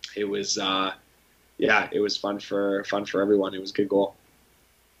it was it was fun for everyone. It was a good goal.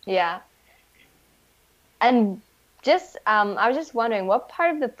 Yeah. And I was just wondering, what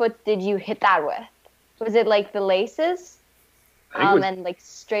part of the foot did you hit that with? Was it like the laces, and like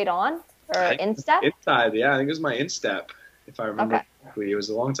straight on or instep? Inside, yeah. I think it was my instep, if I remember correctly. It was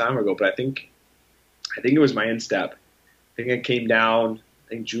a long time ago, but I think it was my instep. I think it came down. I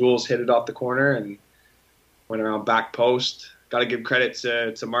think Jules hit it off the corner and went around back post. Got to give credit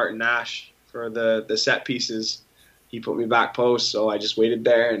to Martin Nash for the set pieces. He put me back post, so I just waited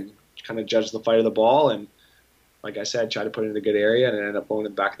there and kind of judged the fight of the ball, and like I said, tried to put it in a good area, and it ended up going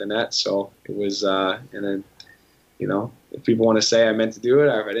in the back of the net. So it was, and then, if people want to say I meant to do it,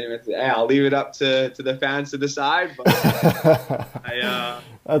 or if I didn't meant to, I'll leave it up to the fans to decide. But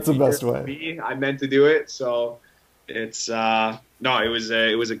that's the best way. I meant to do it, so it's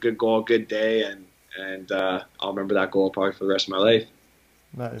it was a good goal, good day, and I'll remember that goal probably for the rest of my life.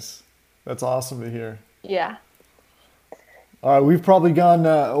 Nice, that's awesome to hear. Yeah. All right, we've probably gone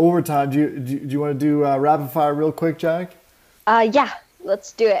overtime. Do you want to do rapid fire real quick, Jack? Yeah,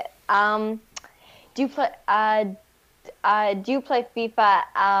 let's do it. Do you play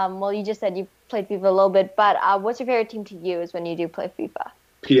FIFA? Well, you just said you played FIFA a little bit, but what's your favorite team to use when you do play FIFA?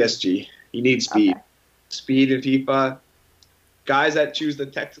 PSG. You need speed. Okay. Speed in FIFA. Guys that choose the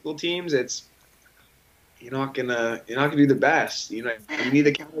technical teams, you're not gonna do the best. You need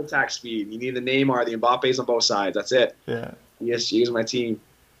the counterattack speed. You need the Neymar, the Mbappes on both sides. That's it. Yeah. PSG is my team.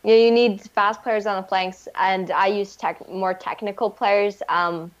 Yeah, you need fast players on the flanks, and I use more technical players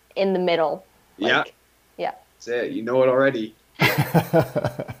in the middle. Yeah. That's it. You know it already.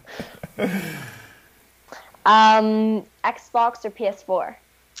 Xbox or PS4?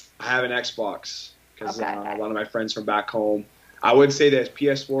 I have an Xbox because a lot of my friends from back home. I would say that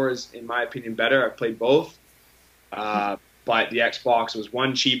PS4 is, in my opinion, better. I've played both. But the Xbox was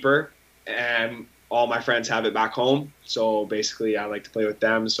one cheaper, and all my friends have it back home. So basically, I like to play with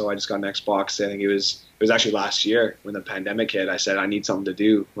them. So I just got an Xbox. I think it was actually last year when the pandemic hit. I said I need something to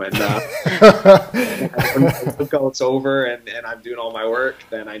do when it's over and I'm doing all my work.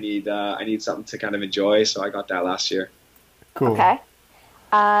 Then I need something to kind of enjoy. So I got that last year. Cool. Okay.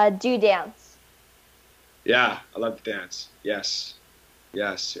 Do you dance? Yeah, I love to dance. Yes.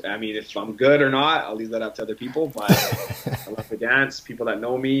 I mean, if I'm good or not, I'll leave that up to other people. But I love to dance. People that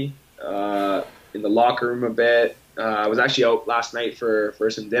know me, in the locker room a bit. I was actually out last night for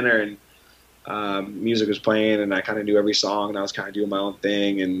some dinner, and music was playing, and I kind of knew every song, and I was kind of doing my own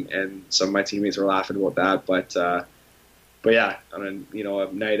thing, and some of my teammates were laughing about that. But yeah, on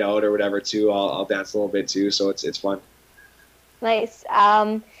a night out or whatever too, I'll dance a little bit too. So it's fun. Nice.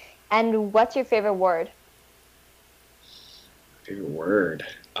 And what's your favorite word? Favorite word?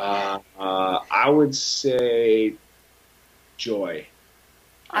 I would say joy.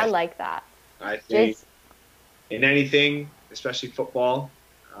 I like that. I think in anything, especially football.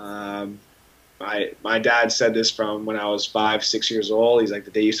 My dad said this from when I was 5, 6 years old. He's like,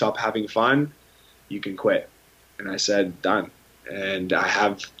 the day you stop having fun, you can quit. And I said, done. And I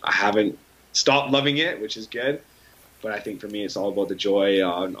haven't stopped loving it, which is good. But I think for me, it's all about the joy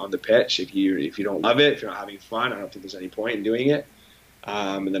on the pitch. If you don't love it, if you're not having fun, I don't think there's any point in doing it.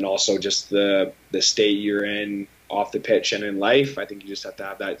 And then also just the state you're in off the pitch and in life. I think you just have to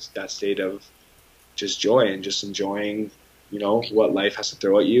have that state of just joy and just enjoying, what life has to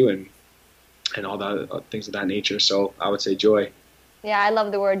throw at you and all that things of that nature. So I would say joy. Yeah, I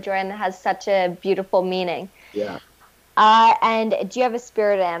love the word joy, and it has such a beautiful meaning. Yeah. And do you have a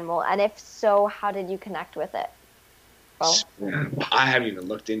spirit animal? And if so, how did you connect with it? Well, I haven't even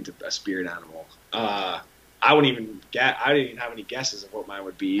looked into a spirit animal. I didn't even have any guesses of what mine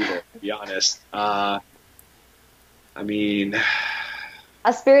would be either, to be honest. I mean,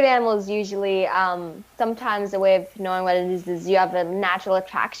 a spirit animal is usually sometimes a way of knowing what it is you have a natural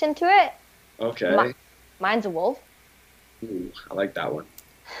attraction to it. Okay. Mine's a wolf. Ooh, I like that one.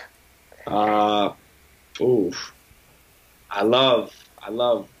 I love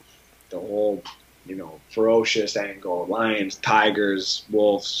the whole, ferocious angle. Lions, tigers,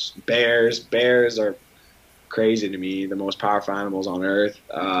 wolves, bears. Bears are crazy to me. The most powerful animals on earth.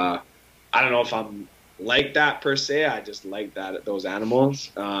 I don't know if I'm like that per se. I just like those animals.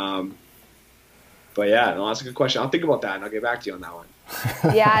 But yeah, no, that's a good question. I'll think about that and I'll get back to you on that one.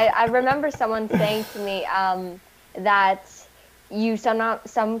 Yeah, I remember someone saying to me that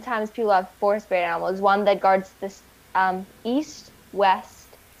sometimes people have 4 spirit animals. One that guards the east, west,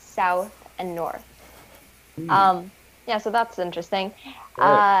 south, and north. Yeah, so that's interesting.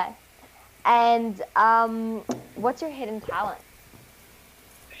 Right. And what's your hidden talent?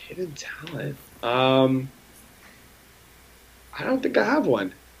 Hidden talent? I don't think I have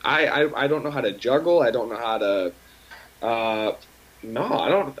one. I don't know how to juggle. I don't know how to. No, I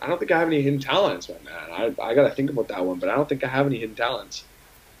don't think I have any hidden talents, man. I got to think about that one, but I don't think I have any hidden talents.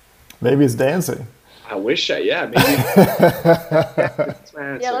 Maybe it's dancing. I wish maybe. Yeah,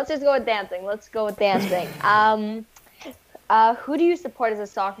 let's just go with dancing. Who do you support as a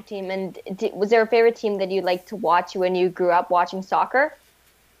soccer team? And was there a favorite team that you liked to watch when you grew up watching soccer?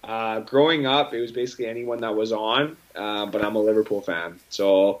 Growing up, it was basically anyone that was on, but I'm a Liverpool fan.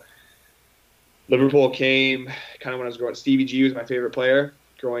 So Liverpool came kind of when I was growing up. Stevie G was my favorite player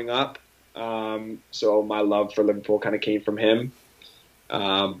growing up. So my love for Liverpool kind of came from him.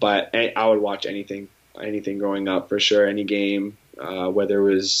 But I would watch anything growing up for sure. Any game, whether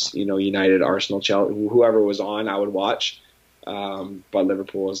it was, United, Arsenal, Chelsea, whoever was on, I would watch. But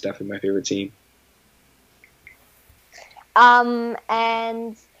Liverpool is definitely my favorite team.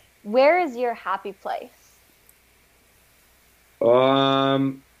 And where is your happy place?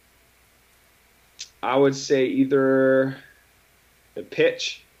 I would say either the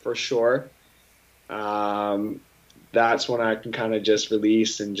pitch for sure. That's when I can kind of just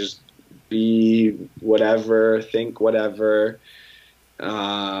release and just be whatever, think whatever,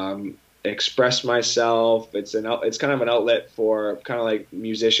 express myself. It's kind of an outlet for kind of like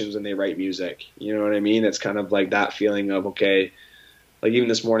musicians when they write music. You know what I mean? It's kind of like that feeling of, okay, like even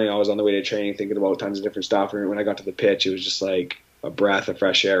this morning I was on the way to training thinking about tons of different stuff. And when I got to the pitch, it was just like a breath of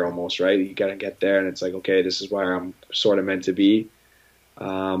fresh air almost, right? You got to get there and it's like, okay, this is where I'm sort of meant to be.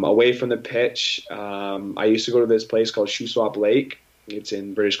 Away from the pitch, I used to go to this place called Shuswap Lake. It's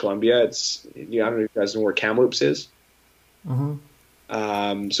in British Columbia. I don't know if you guys know where Kamloops is.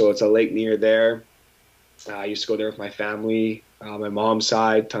 Mm-hmm. So it's a lake near there. I used to go there with my family, my mom's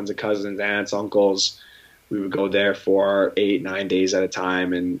side, tons of cousins, aunts, uncles. we would go there for 8-9 days at a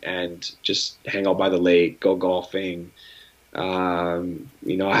time and just hang out by the lake, go golfing. You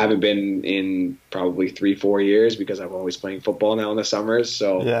know, I haven't been in probably 3-4 years because I'm always playing football now in the summers.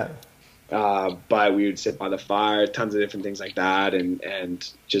 So, yeah. But we would sit by the fire, tons of different things like that,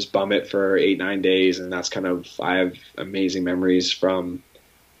 and just bum it for 8-9 days. And that's kind of, I have amazing memories from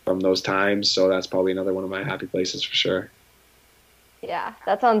those times. So that's probably another one of my happy places for sure. Yeah,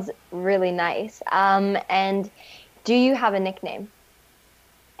 that sounds really nice. And do you have a nickname?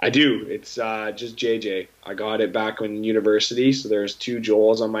 I do. It's just JJ. I got it back in university. So there's 2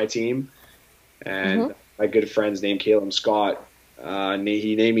 Joels on my team. And my good friend's named Caleb Scott.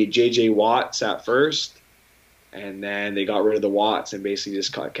 He named me JJ Watts at first. And then they got rid of the Watts and basically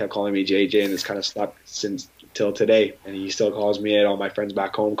just kept calling me JJ. And it's kind of stuck since till today. And he still calls me it. All my friends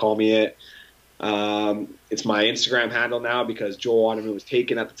back home call me it. It's my Instagram handle now because Joel Waterman was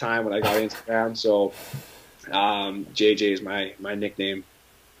taken at the time when I got Instagram. So JJ is my nickname.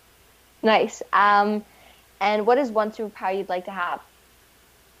 Nice. And what is one superpower you'd like to have?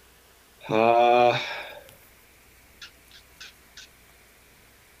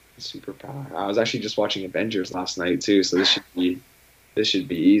 Superpower. I was actually just watching Avengers last night too, so this should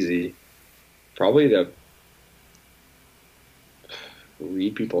be easy. Probably to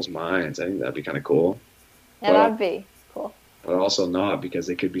read people's minds. I think that'd be kind of cool. Yeah, that'd be cool. But also not, because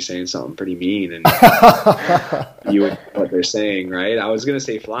they could be saying something pretty mean and you would know what they're saying, right? I was gonna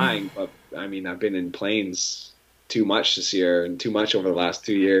say flying, but I mean I've been in planes too much this year and too much over the last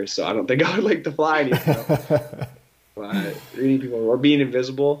 2 years, so I don't think I would like to fly anymore. But reading people or being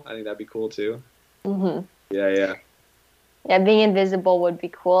invisible, I think that'd be cool too. Yeah, being invisible would be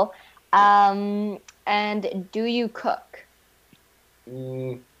cool. And do you cook?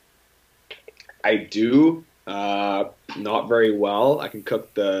 I do. Not very well. I can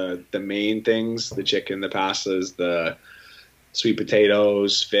cook the main things: the chicken, the pastas, the sweet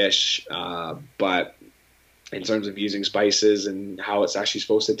potatoes, fish. But in terms of using spices and how it's actually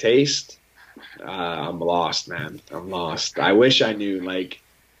supposed to taste, I'm lost, man. I'm lost. I wish I knew. Like,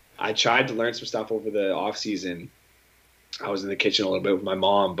 I tried to learn some stuff over the off season. I was in the kitchen a little bit with my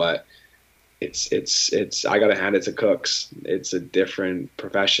mom, but it's I gotta hand it to cooks. It's a different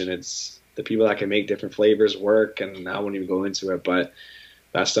profession. It's the people that can make different flavors work, and I won't even go into it, but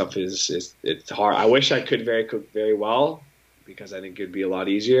that stuff it's hard. I wish I could cook very well, because I think it'd be a lot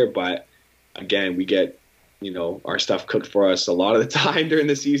easier. But again, we get, you know, our stuff cooked for us a lot of the time during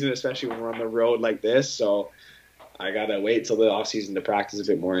the season, especially when we're on the road like this. So I gotta wait till the off season to practice a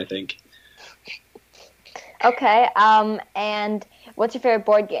bit more, I think. Okay. And what's your favorite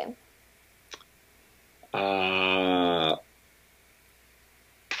board game?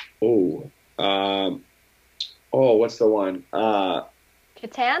 What's the one?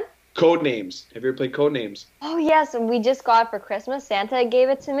 Catan? Codenames. Have you ever played Codenames? Oh yes, and we just got it for Christmas. Santa gave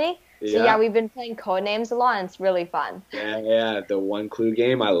it to me. Yeah. So yeah, we've been playing Codenames a lot, and it's really fun. Yeah, the one clue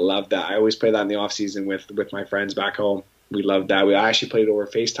game. I love that. I always play that in the off season with my friends back home. We love that. I actually played it over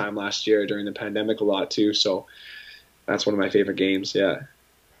FaceTime last year during the pandemic a lot too. So that's one of my favorite games. Yeah.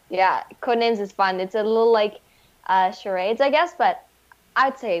 Yeah, Codenames is fun. It's a little like charades, I guess, but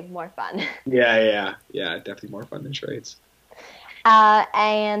I'd say more fun. Yeah, definitely more fun than charades.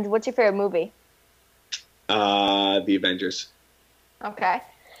 And what's your favorite movie? The Avengers. Okay.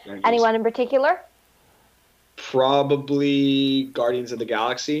 Avengers. Anyone in particular? Probably Guardians of the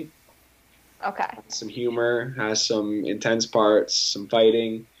Galaxy. Okay. Some humor, has some intense parts, some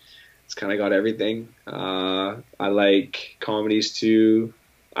fighting. It's kind of got everything. I like comedies too.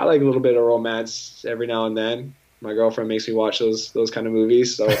 I like a little bit of romance every now and then. My girlfriend makes me watch those kind of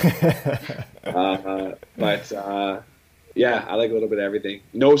movies. So, yeah, I like a little bit of everything.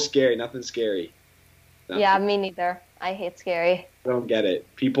 No scary, nothing scary. Nothing. Yeah, me neither. I hate scary. I don't get it.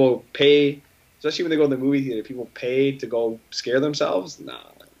 People pay, especially when they go to the movie theater, people pay to go scare themselves? Nah.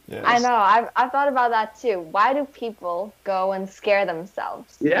 Yes. I know. I've thought about that too. Why do people go and scare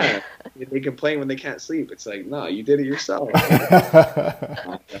themselves? Yeah. They complain when they can't sleep. It's like, no, you did it yourself.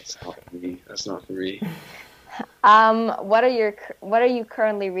 That's not for me. That's not for me. What are you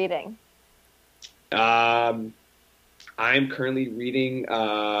currently reading? I'm currently reading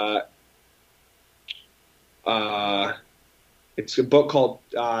it's a book called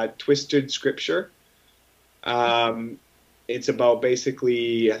Twisted Scripture. It's about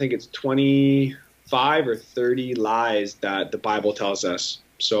basically, I think it's 25 or 30 lies that the Bible tells us.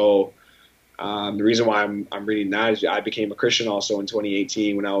 So the reason why I'm reading that is I became a Christian also in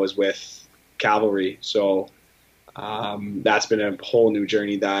 2018 when I was with Calvary. So that's been a whole new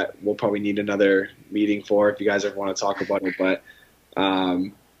journey that we'll probably need another meeting for if you guys ever want to talk about it. But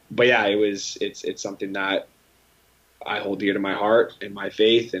but yeah, it's something that I hold dear to my heart and my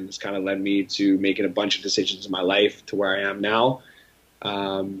faith, and it's kind of led me to making a bunch of decisions in my life to where I am now. Yeah,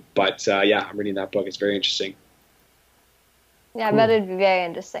 I'm reading that book. It's very interesting. Yeah, I bet it'd be very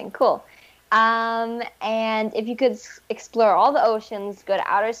interesting. Cool. And if you could explore all the oceans, go to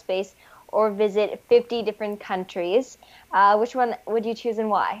outer space, or visit 50 different countries, which one would you choose and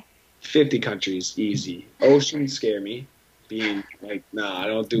why? 50 countries, easy. Oceans scare me. Being like, nah, I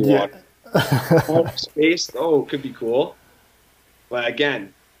don't do water. Space, it could be cool. But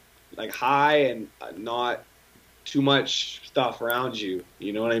again, like high and not too much stuff around you.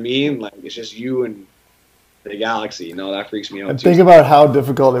 You know what I mean? Like it's just you and the galaxy. No, that freaks me out. And think about how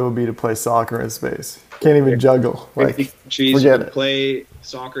difficult it would be to play soccer in space. Can't even juggle. Like, forget it. Play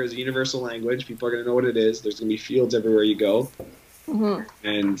soccer as a universal language. People are going to know what it is. There's going to be fields everywhere you go. Mm-hmm.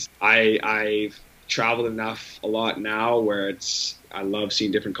 And I've traveled a lot now where I love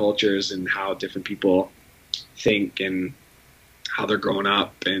seeing different cultures and how different people think and how they're growing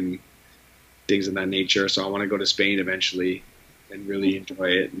up and things of that nature. So I want to go to Spain eventually and really enjoy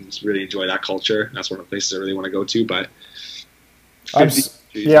it and really enjoy that culture. That's one of the places I really want to go to. But I'm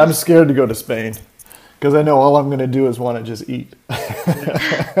scared to go to Spain because I know all I'm going to do is want to just eat.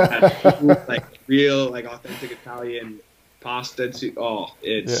 Like real, like authentic Italian pasta too.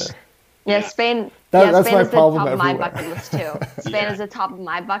 Yeah, Spain. That's Spain my is the problem top of everywhere. my bucket list too. Spain is the top of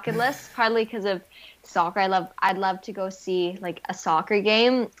my bucket list, partly because of soccer. I'd love to go see like a soccer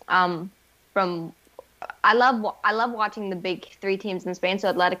game. I love watching the big three teams in Spain,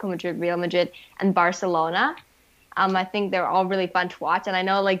 so Atletico Madrid, Real Madrid, and Barcelona. I think they're all really fun to watch, and I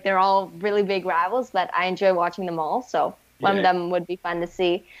know like they're all really big rivals, but I enjoy watching them all. So one of them would be fun to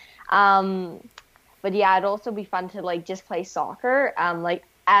see. But yeah, it'd also be fun to like just play soccer, like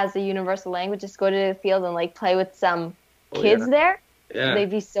as a universal language. Just go to the field and like play with some kids there. Yeah, they'd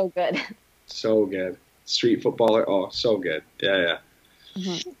be so good. So good. Street footballer. Oh, so good. Yeah.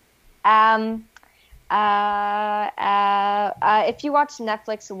 Mm-hmm. If you watch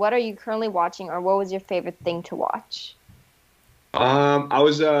Netflix, what are you currently watching, or what was your favorite thing to watch? I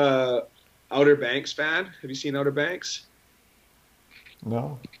was a Outer Banks fan. Have you seen Outer Banks?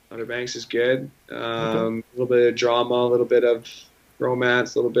 No. Outer Banks is good. A little bit of drama, a little bit of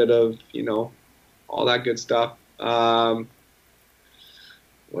romance, a little bit of, all that good stuff. What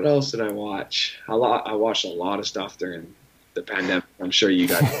else did I watch? I watched a lot of stuff during the pandemic. I'm sure you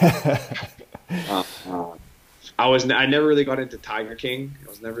guys. I never really got into Tiger King. I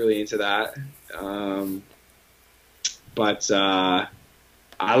was never really into that. But I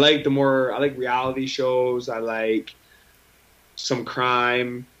like reality shows. I like some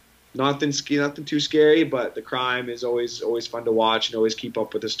crime. Nothing too scary, but the crime is always fun to watch and always keep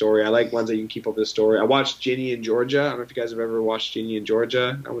up with the story. I like ones that you can keep up with the story. I watched Ginny and Georgia. I don't know if you guys have ever watched Ginny and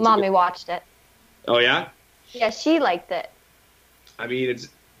Georgia. Mommy watched it. Oh yeah? Yeah, she liked it. I mean, it's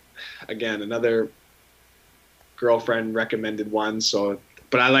again another girlfriend recommended one,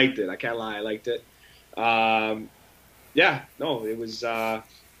 but I liked it. I can't lie, I liked it. It was. I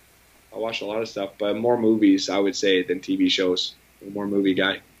watched a lot of stuff, but more movies, I would say, than TV shows. I'm a more movie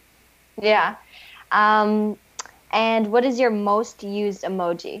guy. Yeah. And what is your most used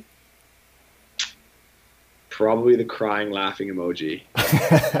emoji? Probably the crying, laughing emoji.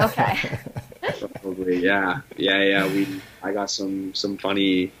 Okay. Probably, yeah. I got some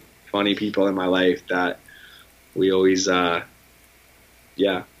funny people in my life that we always, probably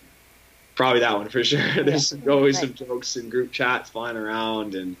that one for sure. There's always some jokes in group chats flying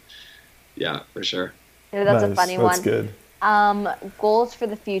around, and yeah, for sure. Yeah, that's a funny one. That's good. Goals for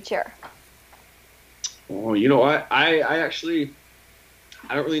the future. Oh, you know what? I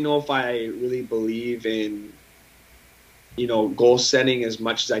don't really know if I really believe in, goal setting as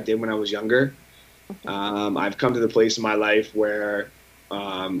much as I did when I was younger. I've come to the place in my life where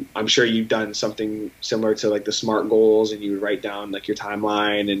I'm sure you've done something similar to like the SMART goals, and you would write down like your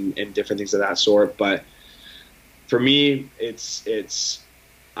timeline and different things of that sort. But for me,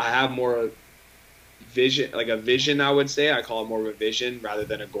 I have more vision, like a vision, I would say. I call it more of a vision rather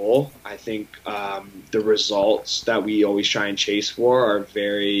than a goal. I think the results that we always try and chase for are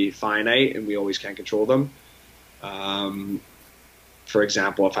very finite, and we always can't control them. For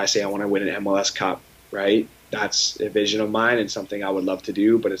example, if I say I want to win an MLS Cup, right? That's a vision of mine and something I would love to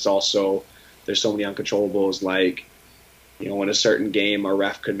do, but it's also, there's so many uncontrollables, like, in a certain game, a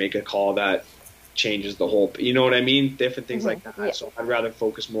ref could make a call that changes the whole, you know what I mean? Different things like that. Yeah. So I'd rather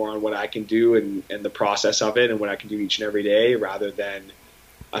focus more on what I can do and the process of it and what I can do each and every day rather than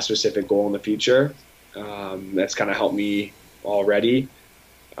a specific goal in the future. That's kind of helped me already.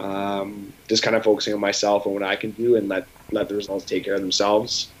 Just kind of focusing on myself and what I can do and let let the results take care of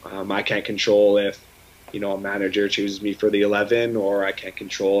themselves. I can't control if, a manager chooses me for the 11, or I can't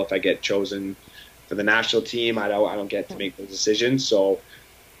control if I get chosen for the national team. I don't get to make those decisions. So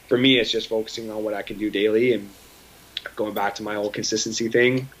for me, it's just focusing on what I can do daily and going back to my whole consistency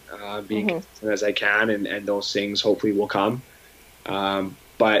thing, being consistent as I can, and those things hopefully will come.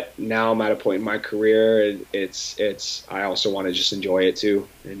 But now I'm at a point in my career, I also want to just enjoy it too,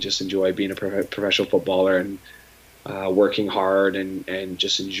 and just enjoy being a professional footballer and working hard and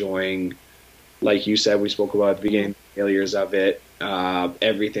just enjoying, like you said, we spoke about at the beginning, failures of it,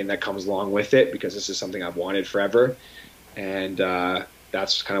 everything that comes along with it, because this is something I've wanted forever. And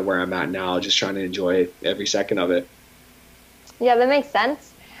that's kind of where I'm at now, just trying to enjoy every second of it. Yeah, that makes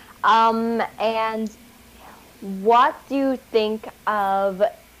sense. And what do you think of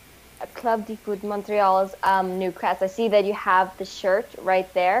Club de Foot Montreal's new crest? I see that you have the shirt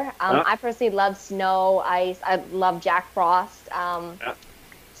right there. I personally love snow, ice. I love Jack Frost.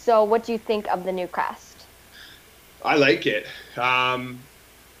 So what do you think of the new crest? I like it. For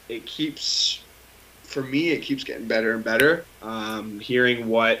me, it keeps getting better and better. Hearing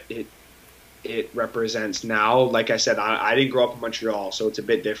what it represents now. Like I said, I didn't grow up in Montreal, so it's a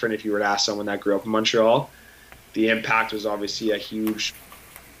bit different if you were to ask someone that grew up in Montreal. The impact was obviously a huge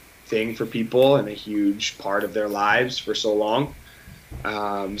thing for people and a huge part of their lives for so long.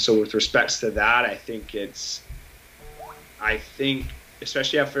 So with respects to that, I think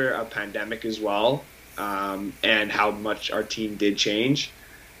especially after a pandemic as well, and how much our team did change.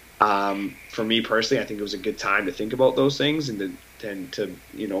 For me personally, I think it was a good time to think about those things and to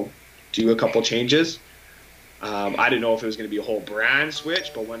do a couple changes. I didn't know if it was going to be a whole brand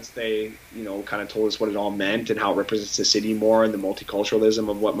switch, but once they, kind of told us what it all meant and how it represents the city more and the multiculturalism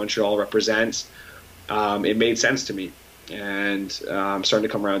of what Montreal represents, it made sense to me. And I'm starting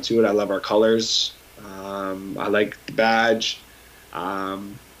to come around to it. I love our colors. I like the badge.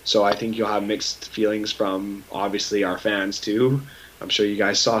 So I think you'll have mixed feelings from obviously our fans too. I'm sure you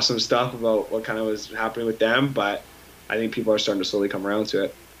guys saw some stuff about what kind of was happening with them, but I think people are starting to slowly come around to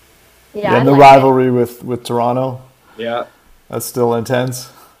it. Yeah, and the rivalry with Toronto. Yeah. That's still intense.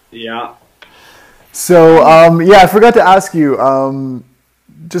 Yeah. So, I forgot to ask you,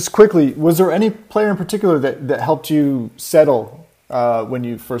 just quickly, was there any player in particular that helped you settle when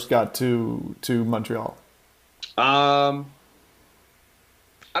you first got to Montreal? I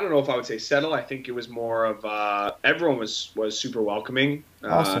don't know if I would say settle. I think it was more of everyone was super welcoming.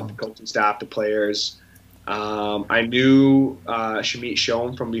 Awesome. The coaching staff, the players. I knew Shamit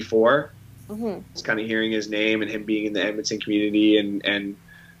Shome from before. Just kind of hearing his name and him being in the Edmonton community and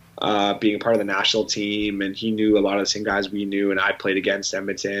being a part of the national team, and he knew a lot of the same guys we knew, and I played against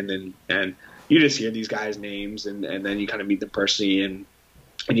Edmonton, and you just hear these guys' names, and then you kind of meet them personally, and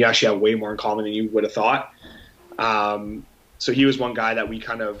you actually have way more in common than you would have thought. So he was one guy that we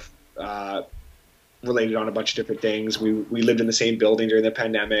kind of related on a bunch of different things. We lived in the same building during the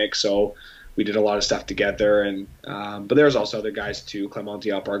pandemic, so we did a lot of stuff together. And but there was also other guys too, Clement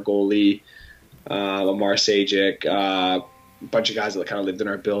Diop, our goalie, Lamar Sajic, a bunch of guys that kind of lived in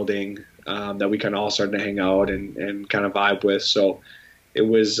our building that we kind of all started to hang out and kind of vibe with. So it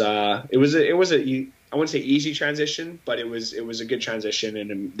was I wouldn't say easy transition, but it was a good transition,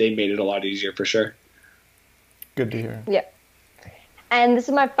 and they made it a lot easier for sure. Good to hear. Yeah. And this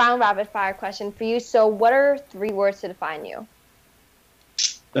is my final rapid fire question for you. So what are 3 words to define you?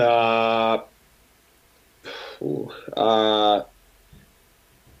 I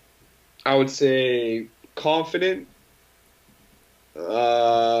would say confident,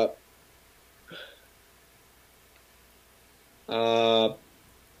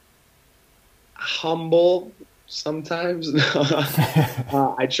 humble sometimes.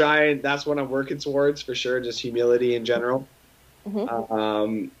 I try, and that's what I'm working towards for sure, just humility in general.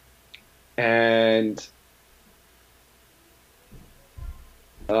 And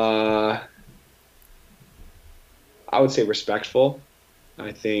I would say respectful.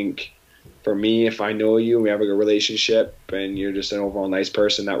 I think for me, if I know you and we have a good relationship and you're just an overall nice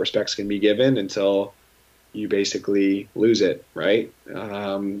person, that respect's going to be given until you basically lose it, right?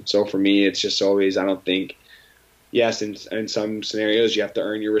 So for me, it's just always, I don't think, yes, in some scenarios you have to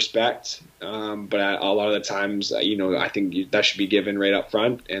earn your respect, but a lot of the times, I think that should be given right up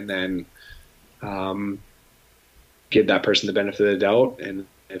front, and then give that person the benefit of the doubt. And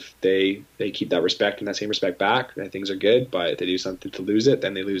if they keep that respect and that same respect back, then things are good. But if they do something to lose it,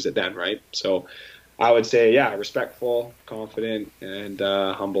 then they lose it then, right? So I would say, yeah, respectful, confident, and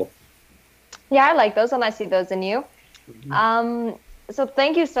humble. Yeah, I like those, and I see those in you. So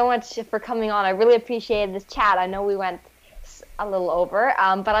thank you so much for coming on. I really appreciated this chat. I know we went a little over,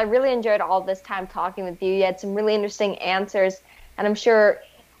 but I really enjoyed all this time talking with you. You had some really interesting answers, and I'm sure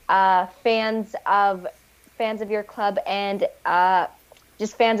fans of your club and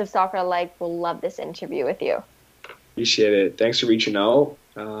just fans of soccer alike will love this interview with you. Appreciate it. Thanks for reaching out.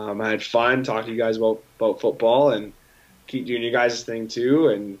 I had fun talking to you guys about football, and keep doing your guys' thing too.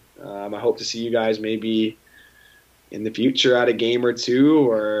 And I hope to see you guys maybe in the future at a game or two,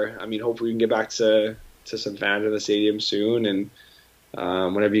 or I mean, hopefully we can get back to some fans in the stadium soon. And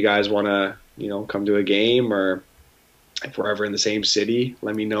whenever you guys want to, come to a game, or if we're ever in the same city,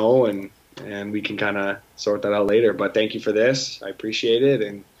 let me know, and we can kind of sort that out later. But thank you for this. I appreciate it,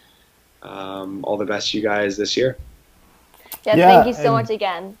 and all the best to you guys this year. Yeah, thank you so much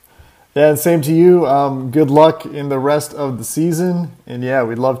again. Yeah, and same to you. Good luck in the rest of the season, and yeah,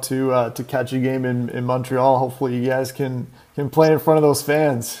 we'd love to catch a game in Montreal. Hopefully, you guys can play in front of those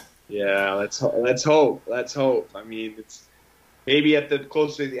fans. Yeah, let's hope. I mean, it's maybe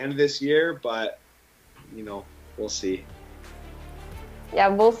close to the end of this year, but we'll see. Yeah,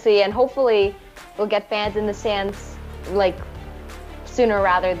 we'll see, and hopefully, we'll get fans in the stands like sooner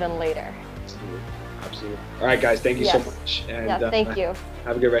rather than later. Absolutely. All right, guys. Thank you so much. And, thank you.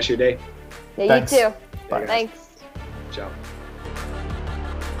 Have a good rest of your day. Yeah, you too. Bye. Thanks. Ciao.